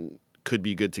Thompson could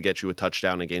be good to get you a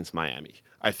touchdown against Miami.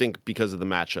 I think because of the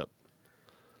matchup.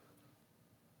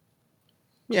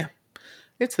 Yeah,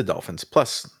 it's the Dolphins.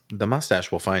 Plus, the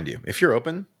mustache will find you. If you're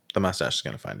open, the mustache is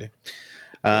going to find you.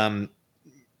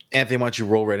 Anthony, why don't you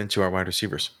roll right into our wide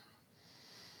receivers?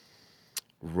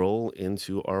 Roll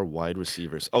into our wide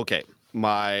receivers. Okay,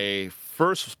 my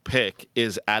first pick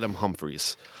is Adam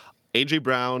Humphries. AJ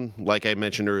Brown, like I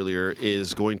mentioned earlier,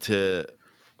 is going to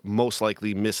most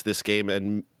likely miss this game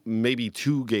and maybe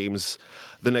the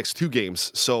next two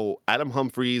games. So Adam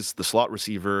Humphries, the slot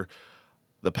receiver,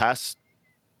 the past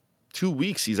 2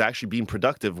 weeks, he's actually been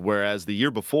productive, whereas the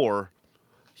year before,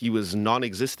 he was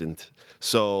non-existent.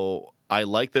 So I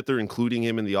like that they're including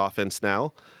him in the offense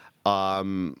now.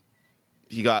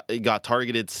 He got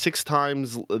targeted 6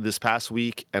 times this past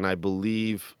week, and I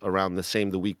believe around the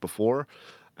same the week before.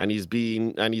 And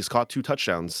he's caught 2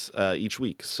 touchdowns each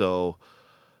week. So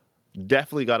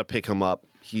definitely got to pick him up.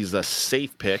 He's a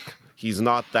safe pick. He's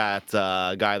not that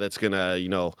guy that's gonna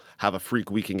have a freak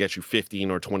week and get you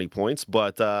 15 or 20 points.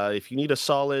 But if you need a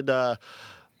solid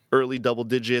early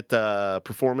double-digit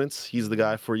performance, he's the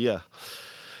guy for you.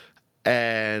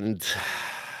 And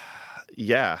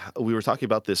yeah, we were talking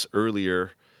about this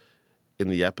earlier in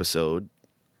the episode,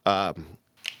 and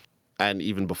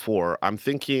even before. I'm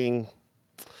thinking,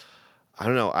 I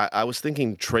don't know. I was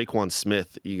thinking Traquan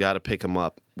Smith. You got to pick him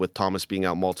up with Thomas being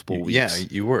out multiple weeks. Yeah,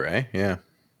 you were, eh? Yeah.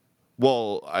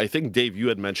 Well, I think, Dave, you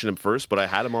had mentioned him first, but I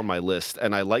had him on my list,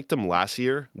 and I liked him last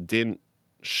year. Didn't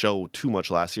show too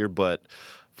much last year, but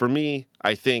for me,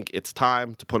 I think it's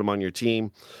time to put him on your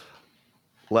team.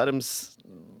 Let him.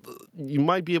 You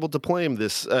might be able to play him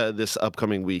this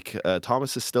upcoming week.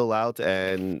 Thomas is still out,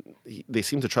 and they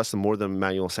seem to trust him more than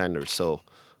Emmanuel Sanders. So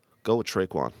go with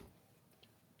Traquan.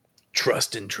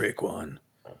 Trust in Traquan.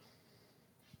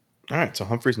 All right, so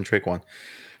Humphries and Traquan.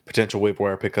 Potential waiver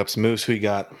wire pickups. Moose, who you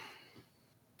got?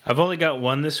 I've only got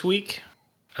one this week.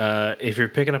 If you're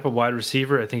picking up a wide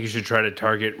receiver, I think you should try to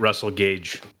target Russell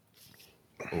Gage.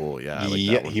 Oh, yeah. I like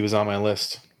that one. He was on my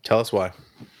list. Tell us why.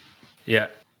 Yeah.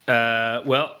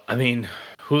 Well, I mean,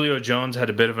 Julio Jones had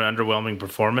a bit of an underwhelming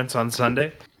performance on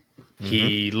Sunday. Mm-hmm.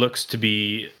 He looks to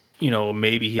be,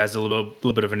 maybe he has a little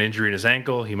bit of an injury in his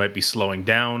ankle. He might be slowing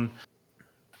down.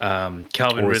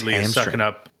 Calvin Ridley is sucking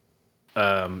up.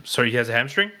 Sorry, he has a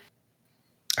hamstring?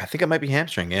 I think it might be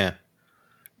hamstring, yeah.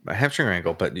 A hamstring or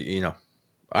ankle, but,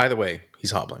 either way,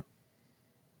 he's hobbling.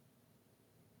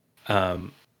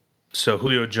 So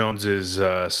Julio Jones is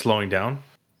slowing down.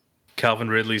 Calvin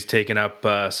Ridley's taken up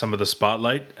some of the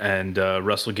spotlight, and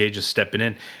Russell Gage is stepping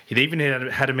in. They even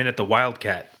had him in at the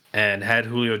Wildcat, and had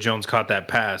Julio Jones caught that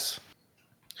pass,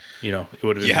 it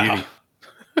would have been beauty.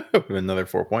 It would have been another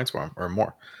 4 points for him, or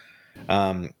more.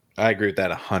 I agree with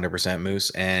that 100%, Moose.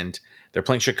 And they're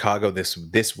playing Chicago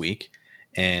this week,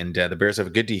 and the Bears have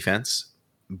a good defense,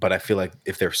 but I feel like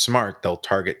if they're smart, they'll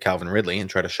target Calvin Ridley and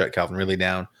try to shut Calvin Ridley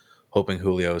down, hoping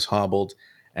Julio is hobbled.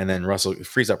 And then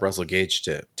frees up Russell Gage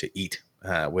to eat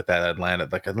with that Atlanta.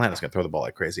 Like, Atlanta's going to throw the ball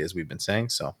like crazy, as we've been saying.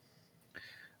 So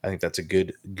I think that's a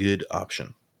good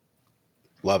option.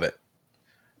 Love it.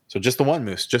 So just the one,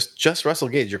 Moose. Just Russell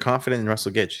Gage. You're confident in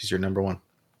Russell Gage. He's your number one.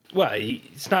 Well,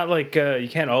 it's not like you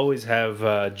can't always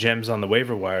have gems on the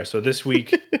waiver wire. So this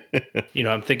week,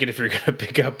 I'm thinking if you're going to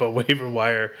pick up a waiver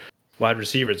wire wide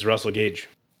receiver, it's Russell Gage.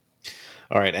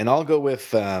 All right, and I'll go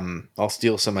with I'll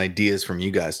steal some ideas from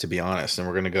you guys, to be honest, and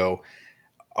we're going to go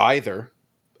either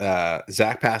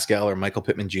Zach Pascal or Michael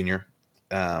Pittman Jr.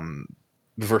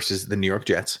 Versus the New York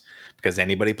Jets, because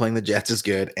anybody playing the Jets is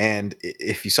good. And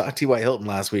if you saw T.Y. Hilton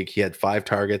last week, he had 5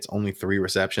 targets, only 3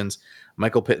 receptions.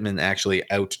 Michael Pittman actually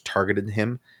out-targeted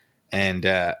him and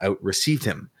out-received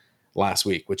him last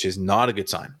week, which is not a good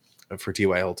sign for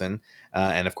T.Y. Hilton.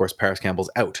 And, of course, Paris Campbell's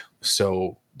out.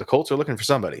 So the Colts are looking for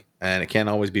somebody, and it can't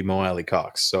always be Mo Alley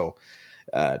Cox. So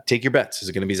take your bets. Is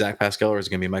it going to be Zach Pascal or is it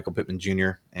going to be Michael Pittman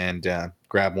Jr.? And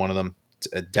grab one of them.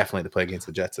 Definitely to play against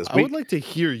the Jets this week. I would like to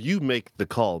hear you make the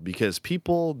call, because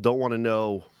people don't want to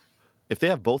know if they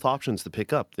have both options to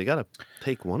pick up. They got to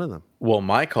take one of them. Well,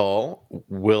 my call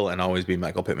will and always be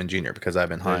Michael Pittman Jr. because I've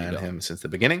been high on him since the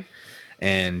beginning.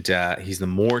 And he's the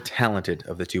more talented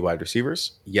of the 2 wide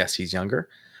receivers. Yes, he's younger,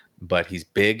 but he's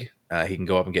big. He can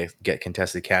go up and get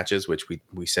contested catches, which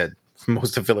we said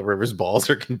most of Phillip Rivers' balls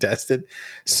are contested.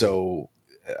 So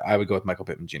I would go with Michael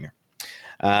Pittman Jr.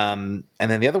 And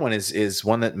then the other one is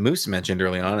one that Moose mentioned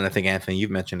early on, and I think, Anthony,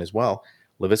 you've mentioned as well,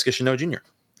 Laviska Shenault Jr.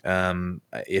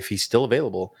 If he's still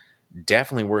available,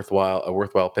 definitely a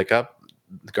worthwhile pickup.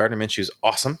 Gardner Minshew is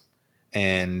awesome,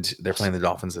 and they're playing the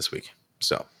Dolphins this week.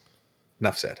 So,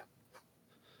 enough said.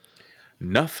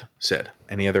 Enough said.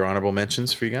 Any other honorable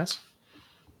mentions for you guys?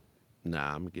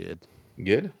 Nah, I'm good.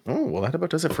 Good. Oh, well, that about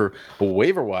does it for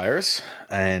waiver wires.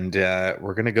 And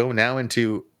we're going to go now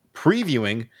into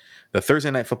previewing the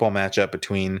Thursday night football matchup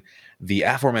between the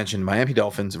aforementioned Miami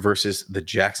Dolphins versus the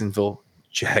Jacksonville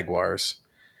Jaguars.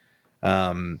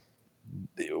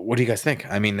 What do you guys think?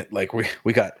 I mean, like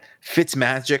we got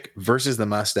Fitzmagic versus the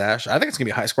Mustache. I think it's going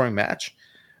to be a high-scoring match.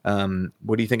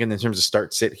 What do you think in terms of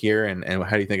start sit here, and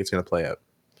how do you think it's going to play out?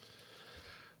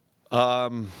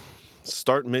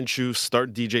 Start Minshew,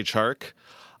 start DJ Chark.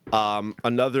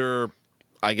 Another,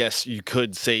 I guess you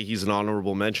could say he's an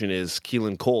honorable mention, is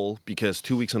Keelan Cole, because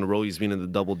 2 weeks in a row he's been in the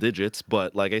double digits.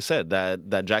 But like I said,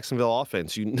 that Jacksonville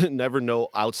offense, you never know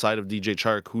outside of DJ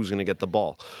Chark who's going to get the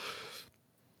ball.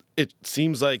 It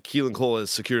seems like Keelan Cole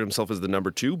has secured himself as the number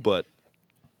 2, but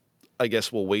I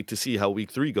guess we'll wait to see how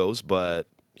week 3 goes. But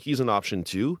he's an option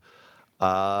too.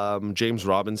 James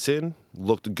Robinson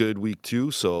looked good week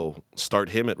 2, so start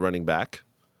him at running back.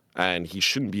 And he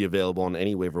shouldn't be available on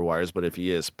any waiver wires, but if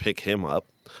he is, pick him up.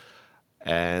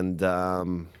 And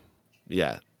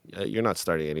you're not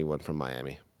starting anyone from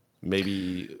Miami.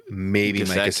 Maybe Mike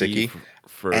Gesicki.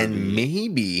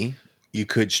 Maybe you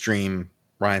could stream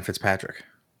Ryan Fitzpatrick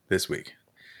this week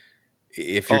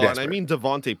if you're desperate. And I mean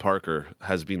Devontae Parker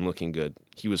has been looking good.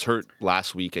 He was hurt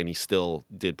last week, and he still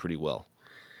did pretty well.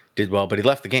 Did well, but he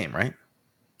left the game, right?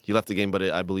 He left the game, but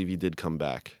I believe he did come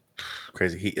back.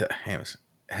 Crazy.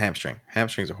 Hamstring.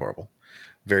 Hamstrings are horrible.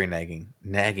 Very nagging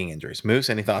injuries. Moose,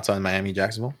 any thoughts on Miami,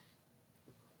 Jacksonville?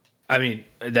 I mean,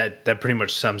 that pretty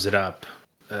much sums it up.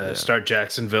 Start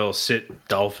Jacksonville, sit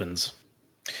Dolphins.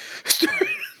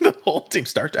 The whole team.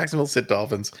 Start Jacksonville, sit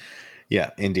Dolphins. Yeah,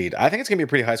 indeed. I think it's going to be a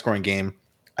pretty high-scoring game.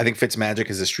 I think Fitzmagic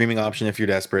is a streaming option if you're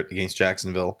desperate against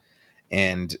Jacksonville.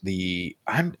 And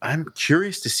I'm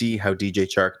curious to see how DJ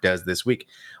Chark does this week.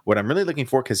 What I'm really looking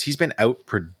for, because he's been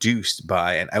outproduced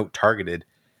by and out-targeted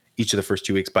each of the first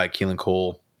 2 weeks by Keelan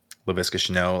Cole, Laviska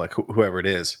Shenault, like whoever it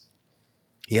is.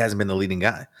 He hasn't been the leading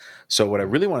guy. So what I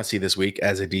really want to see this week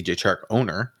as a DJ Chark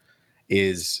owner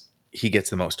is he gets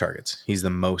the most targets. He's the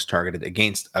most targeted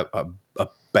against a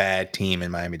bad team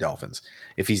in Miami Dolphins.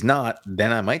 If he's not,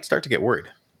 then I might start to get worried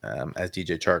as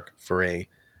DJ Chark for a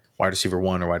wide receiver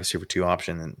 1 or wide receiver 2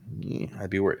 option, and I'd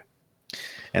be worried.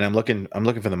 And I'm looking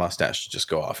for the Mustache to just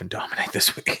go off and dominate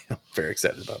this week. I'm very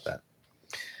excited about that.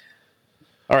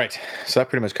 All right, so that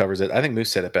pretty much covers it. I think Moose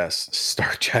said it best.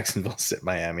 Start Jacksonville, sit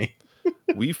Miami.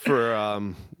 We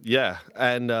forgot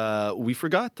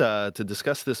to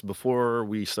discuss this before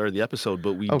we started the episode,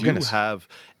 but we have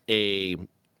a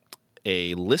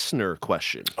listener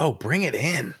question. Oh, bring it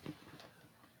in.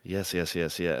 Yes.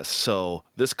 So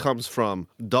this comes from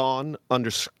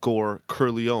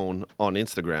Don_Curleone on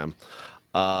Instagram.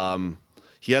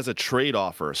 He has a trade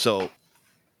offer. So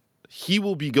he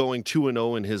will be going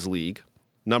 2-0 in his league,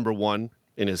 number 1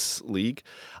 in his league.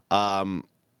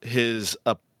 His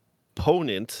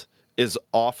opponent is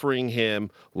offering him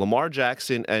Lamar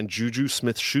Jackson and Juju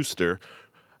Smith-Schuster,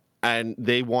 and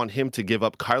they want him to give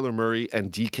up Kyler Murray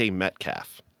and DK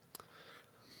Metcalf.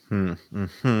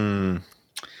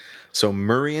 So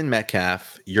Murray and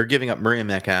Metcalf, you're giving up Murray and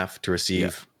Metcalf to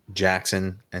receive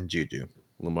Jackson and Juju.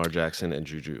 Lamar Jackson and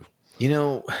Juju.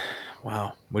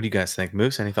 Wow. What do you guys think?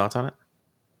 Moose, any thoughts on it?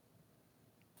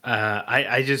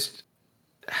 I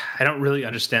don't really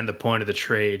understand the point of the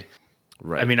trade.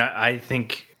 Right. I mean, I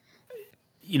think,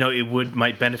 it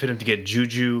might benefit him to get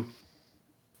Juju.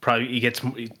 Probably he gets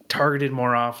targeted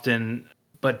more often,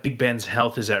 but Big Ben's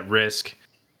health is at risk.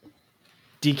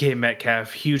 DK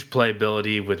Metcalf, huge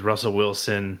playability with Russell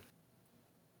Wilson.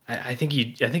 I think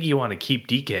you want to keep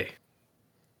DK.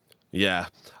 Yeah.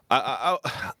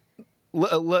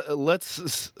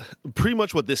 Let's pretty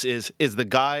much what this is the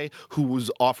guy who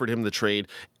was offered him the trade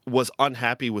was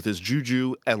unhappy with his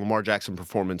Juju and Lamar Jackson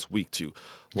performance week 2.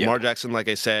 Lamar Jackson, like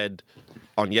I said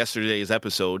on yesterday's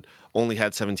episode, only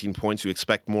had 17 points. You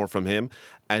expect more from him.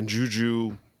 And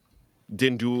Juju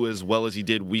didn't do as well as he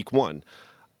did week 1.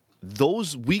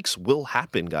 Those weeks will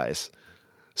happen, guys.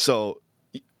 So,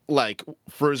 like,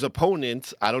 for his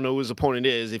opponent, I don't know who his opponent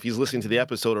is, if he's listening to the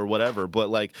episode or whatever, but,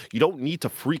 like, you don't need to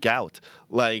freak out.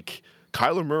 Like,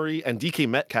 Kyler Murray and DK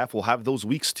Metcalf will have those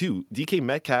weeks too. DK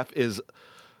Metcalf is,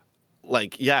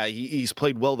 like, he's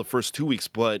played well the first 2 weeks,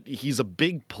 but he's a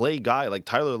big play guy. Like,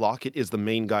 Tyler Lockett is the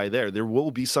main guy there. There will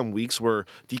be some weeks where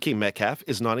DK Metcalf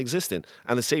is non-existent.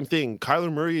 And the same thing,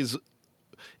 Kyler Murray is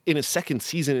in his second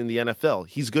season in the NFL.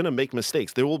 He's going to make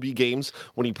mistakes. There will be games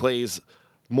when he plays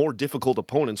more difficult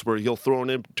opponents where he'll throw an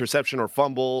interception or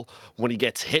fumble when he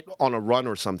gets hit on a run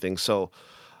or something. So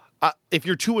if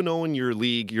you're 2-0 in your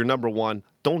league, you're number one,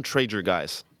 don't trade your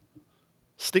guys.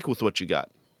 Stick with what you got.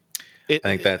 I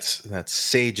think that's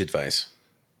sage advice.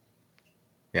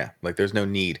 Yeah, like there's no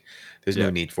need. There's no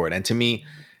need for it. And to me,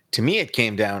 it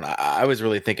came down. I was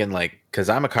really thinking because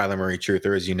I'm a Kyler Murray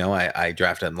truther, as you know. I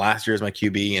drafted him last year as my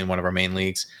QB in one of our main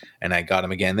leagues, and I got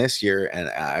him again this year. And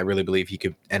I really believe he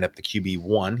could end up the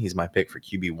QB1. He's my pick for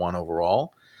QB1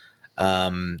 overall.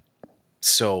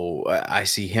 So I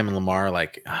see him and Lamar.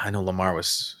 Like I know Lamar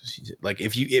was like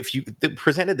if you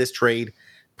presented this trade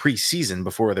preseason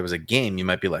before there was a game, you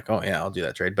might be like, oh yeah, I'll do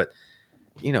that trade. But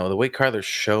the way Kyler's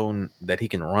shown that he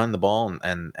can run the ball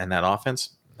and that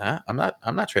offense. I'm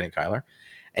not trading Kyler,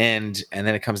 and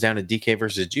then it comes down to DK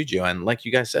versus Juju, and like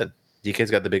you guys said, DK's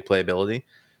got the big playability.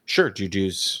 Sure,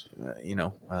 Juju's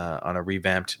on a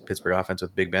revamped Pittsburgh offense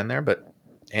with Big Ben there, but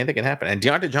anything can happen. And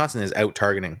Deontay Johnson is out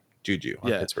targeting Juju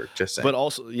on Pittsburgh. Just saying. But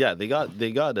also, they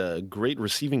got a great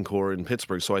receiving core in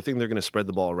Pittsburgh, so I think they're going to spread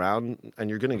the ball around, and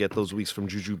you're going to get those weeks from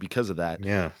Juju because of that.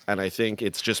 Yeah, and I think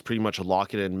it's just pretty much a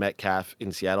Lockett and Metcalf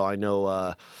in Seattle. I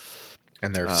know.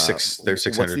 And they're 600 what's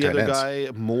the tight other ends. guy?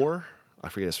 Moore? I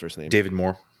forget his first name. David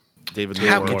Moore.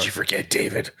 How could you forget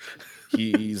David?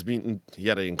 He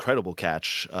had an incredible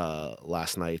catch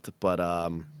last night,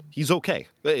 but he's okay.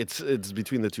 It's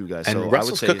between the two guys. And so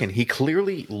Russell's cooking. He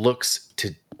clearly looks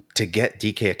to get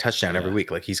DK a touchdown every week.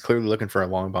 Like he's clearly looking for a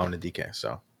long bomb to DK.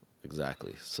 So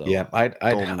exactly. So yeah,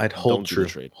 I'd hold true.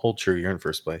 Hold true. You're in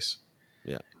first place.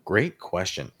 Yeah. Great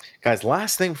question. Guys,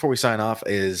 last thing before we sign off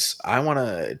is I want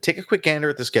to take a quick gander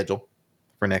at the schedule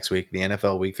for next week, the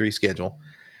NFL Week 3 schedule.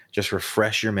 Just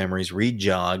refresh your memories,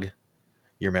 rejog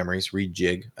your memories,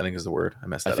 rejig, I think is the word. I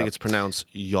messed that up. I think it's pronounced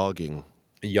jogging.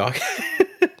 Jog.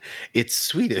 It's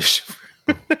Swedish.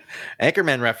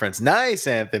 Anchorman reference. Nice,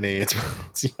 Anthony. It's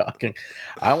jogging.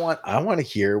 I want to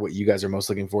hear what you guys are most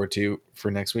looking forward to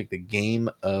for next week, the game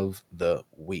of the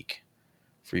week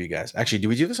for you guys. Actually, do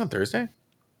we do this on Thursday?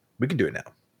 We can do it now.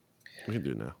 We can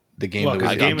do it now. The game of the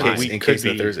week, game of the week in could case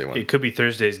be the Thursday one. It could be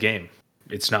Thursday's game.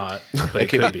 It's not, but it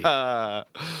could be.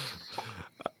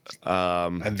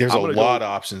 And there's a lot of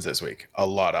options this week. A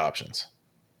lot of options.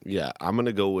 Yeah, I'm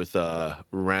gonna go with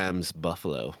Rams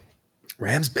Buffalo.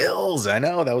 Rams Bills. I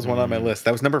know that was one on my list.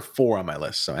 That was number 4 on my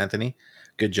list. So Anthony,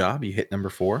 good job. You hit number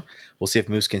 4. We'll see if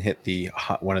Moose can hit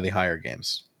one of the higher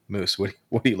games. Moose, what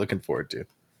are you looking forward to?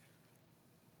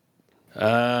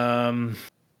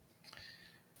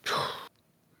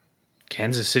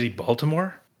 Kansas City,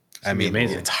 Baltimore. I mean,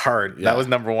 amazing. It's hard. Yeah. That was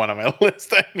number 1 on my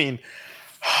list. I mean,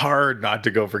 hard not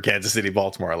to go for Kansas City,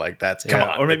 Baltimore. Like that's come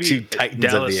on. Or maybe the two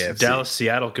Titans of the AFC. Dallas,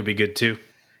 Seattle could be good too.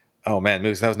 Oh man,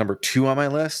 Moose, that was number 2 on my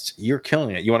list. You're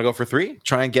killing it. You want to go for 3?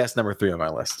 Try and guess number 3 on my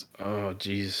list. Oh,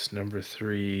 geez, number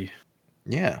 3.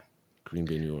 Yeah. Green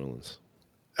Bay, New Orleans.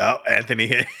 Oh, Anthony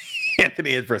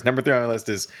hit first. Number 3 on my list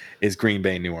is Green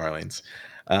Bay, New Orleans.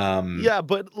 Yeah,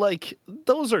 but like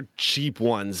those are cheap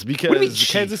ones What do you mean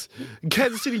because cheap?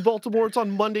 Kansas City, Baltimore. It's on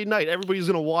Monday night. Everybody's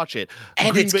gonna watch it.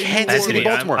 And it's Kansas City, Anthony,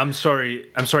 Baltimore. I'm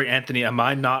sorry, Anthony. Am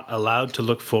I not allowed to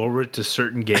look forward to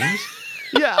certain games?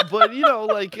 Yeah, but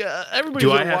everybody's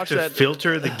Do I gonna have watch to that.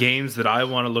 filter the games that I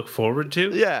want to look forward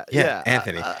to? Yeah,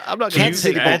 Anthony. I'm not Kansas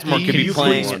City, Baltimore could be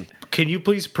playing. Can you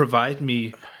please provide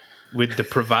me with the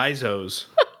provisos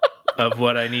of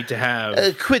what I need to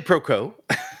have Quid pro quo.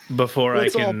 before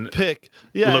Let's I can all pick.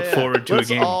 look forward to a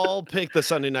game? Let's all pick the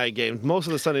Sunday night games. Most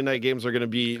of the Sunday night games are going to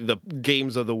be the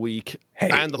games of the week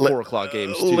and the 4 o'clock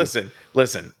games too.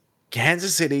 Listen.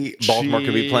 Kansas City, Baltimore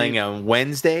could be playing on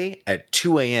Wednesday at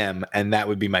 2 a.m. and that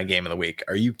would be my game of the week.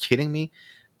 Are you kidding me?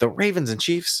 The Ravens and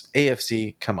Chiefs,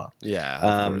 AFC, come on. Yeah.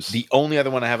 Of course. The only other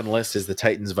one I have on the list is the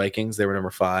Titans Vikings. They were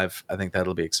number 5. I think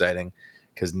that'll be exciting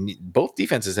because both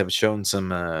defenses have shown some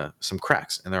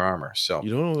cracks in their armor. So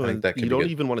I think that could you be don't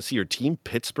good. even want to see your team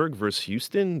Pittsburgh versus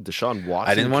Houston. Deshaun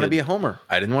Watson. I didn't want to be a homer.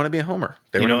 They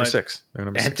were number 6. They were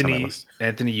number 6 on my list.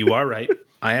 Anthony, you are right.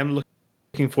 I am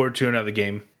looking forward to another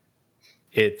game.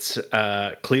 It's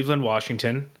Cleveland,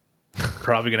 Washington.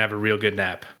 Probably gonna have a real good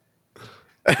nap.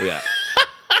 Yeah.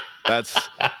 That's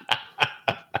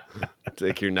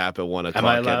take your nap at 1 o'clock. Am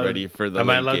I allowed? Get ready for the. Am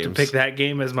I allowed games. to pick that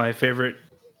game as my favorite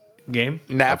game?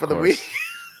 Nap of the course.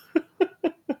 week.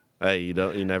 Hey, you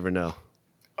never know.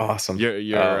 Awesome. Your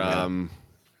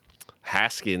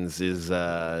Haskins is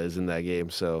in that game.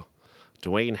 So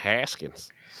Dwayne Haskins.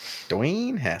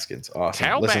 Dwayne Haskins. Awesome.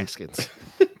 Carol Baskins.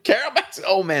 Carol Baskin.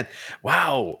 Oh man.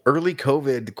 Wow. Early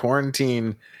COVID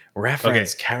quarantine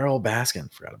reference. Okay. Carol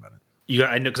Baskin. Forgot about it.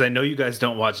 I know because I know you guys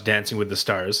don't watch Dancing with the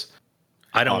Stars.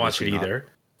 I don't Obviously watch it not. either.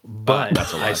 But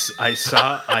That's a lot.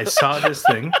 I saw this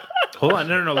thing. Hold on,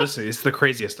 no, listen, it's the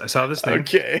craziest. I saw this thing.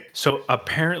 Okay. So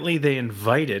apparently they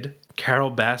invited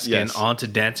Carol Baskin Yes. onto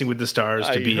Dancing with the Stars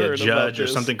to I be a heard about judge or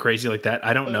this. something crazy like that.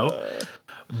 I don't know.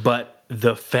 But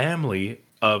the family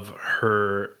of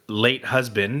her late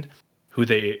husband, who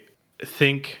they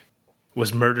think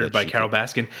was murdered by Carol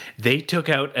Baskin, they took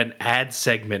out an ad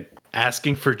segment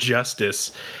asking for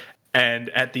justice. And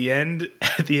at the end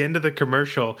of the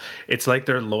commercial, it's like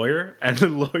their lawyer, and the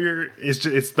lawyer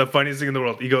it's the funniest thing in the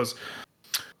world. He goes,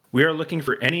 "We are looking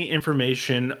for any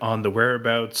information on the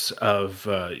whereabouts of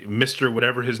Mr.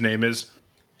 whatever his name is,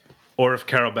 or if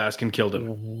Carol Baskin killed him."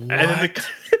 And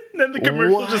then the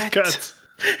commercial just What? cuts.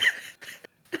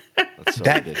 That's so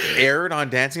That ridiculous. aired on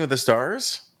Dancing with the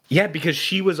Stars? Yeah, because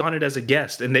she was on it as a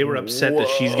guest, and they were upset that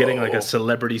she's getting like a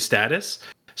celebrity status.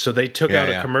 So they took out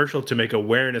a commercial to make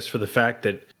awareness for the fact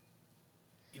that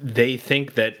they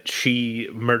think that she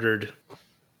murdered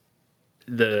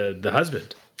the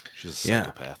husband. She's a Yeah.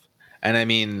 psychopath. And I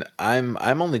mean, I'm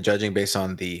only judging based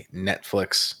on the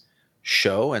Netflix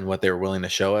show and what they were willing to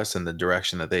show us and the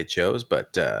direction that they chose,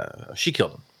 but she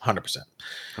killed him 100%.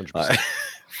 100%.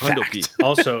 Hundo P.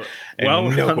 Also, And while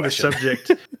we're no on question.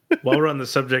 the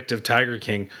subject of Tiger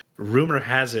King, rumor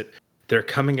has it they're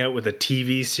coming out with a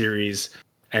TV series,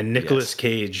 and Nicolas Yes.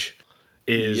 Cage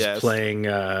is Yes. playing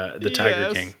the Tiger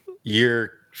Yes. King.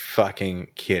 You're fucking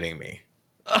kidding me.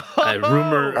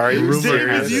 Rumor Are you rumor Dave serious? is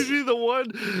has it. usually the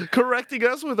one correcting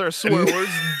us with our swear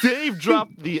words. Dave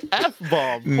dropped the F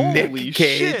bomb. Holy Nick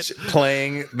Cage shit!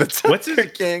 playing the What's his- Tiger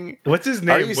King. What's his Are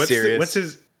name? you what's serious? what's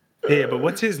his? Yeah, but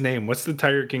what's his name? What's the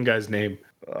Tiger King guy's name?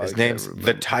 His I name's can't the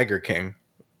remember. Tiger King.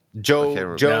 can't Joe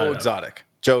remember. No. Exotic.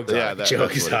 Joe Exotic. Yeah, that- Joe that's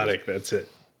what it is. Exotic. That's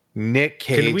it. Nick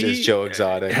Cage is Joe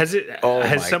Exotic. Has it? Oh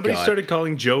has my somebody God. started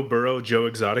calling Joe Burrow Joe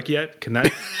Exotic yet? Can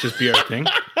that just be our thing?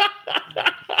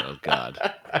 Oh God.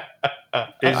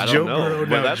 Is I don't Joe know, Burrow but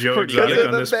now that's Joe pretty Exotic good.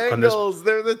 on They're this? the On this, Bengals.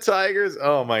 They're the Tigers.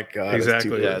 Oh my God. it's too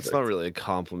Exactly. Yeah, perfect. it's not really a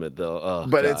compliment though. Oh,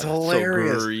 But God, it's so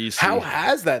hilarious. greasy. How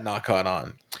has that not caught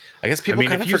on? I guess I people mean,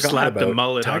 kind if of you forgot slapped about a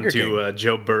mullet Tiger onto King.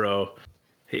 Joe Burrow,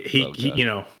 he Okay. you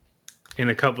know, in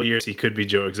a couple of years he could be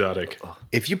Joe Exotic.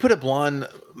 If you put a blonde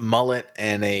mullet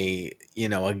and a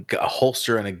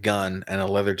holster and a gun and a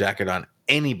leather jacket on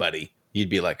anybody, you'd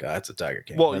be like, oh, that's a Tiger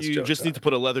King. Well, That's you Joe just need to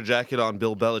put a leather jacket on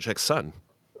Bill Belichick's son.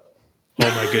 Oh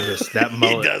my goodness, that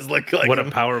mullet! He does look like what him.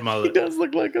 a power He mullet! does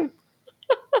look like him.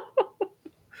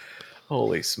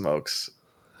 Holy smokes.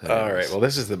 All right. Well,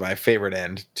 this is my favorite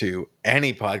end to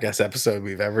any podcast episode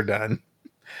we've ever done.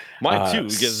 Mine too,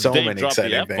 because so Dave many dropped the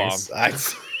exciting F bomb.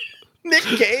 things. Nick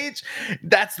Cage,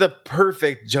 that's the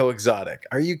perfect Joe Exotic.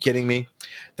 Are you kidding me?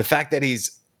 The fact that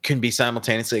can be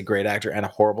simultaneously a great actor and a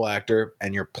horrible actor,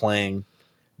 and you're playing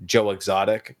Joe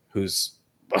Exotic, who's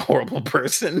a horrible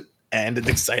person and an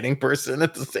exciting person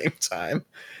at the same time.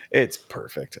 It's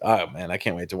perfect. Oh man, I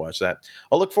can't wait to watch that.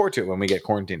 I'll look forward to it when we get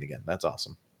quarantined again. That's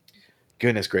awesome.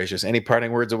 Goodness gracious. Any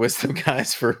parting words of wisdom,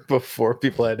 guys, for before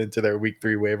people head into their week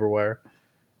 3 waiver wire?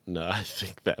 No, I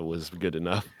think that was good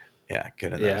enough. Yeah, good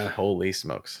enough. Yeah. Holy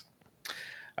smokes.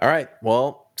 All right.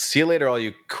 Well, see you later, all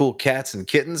you cool cats and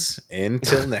kittens.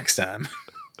 Until next time.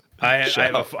 I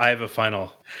have a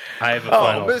final. I have a Oh,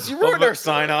 final. Miss, you ruined our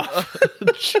sign off.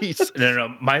 Jeez.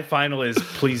 No. My final is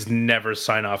please never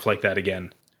sign off like that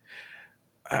again.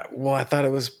 Well, I thought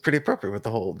it was pretty appropriate with the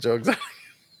whole Joe Exotic.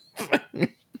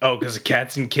 Oh, because of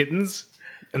cats and kittens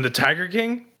and the Tiger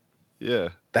King. Yeah.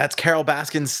 That's Carol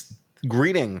Baskin's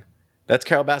greeting. That's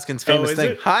Carol Baskin's famous is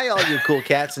thing. it? Hi, all you cool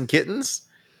cats and kittens.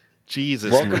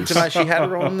 Jesus. Welcome Moose. to my. She had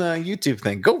her own YouTube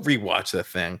thing. Go rewatch the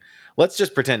thing. Let's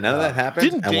just pretend none of that happened,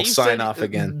 Didn't and we'll Dave sign said- off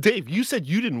again. Dave, you said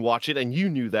you didn't watch it, and you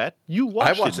knew that. You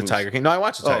watched. I watched the Moose. Tiger King. No, I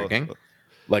watched the Tiger Oh. King.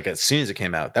 Like as soon as it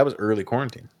came out. That was early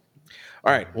quarantine.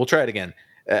 All right, we'll try it again.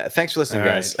 Thanks for listening, All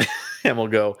guys. And we'll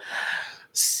go.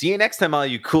 See you next time, all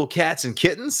you cool cats and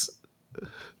kittens.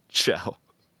 Ciao.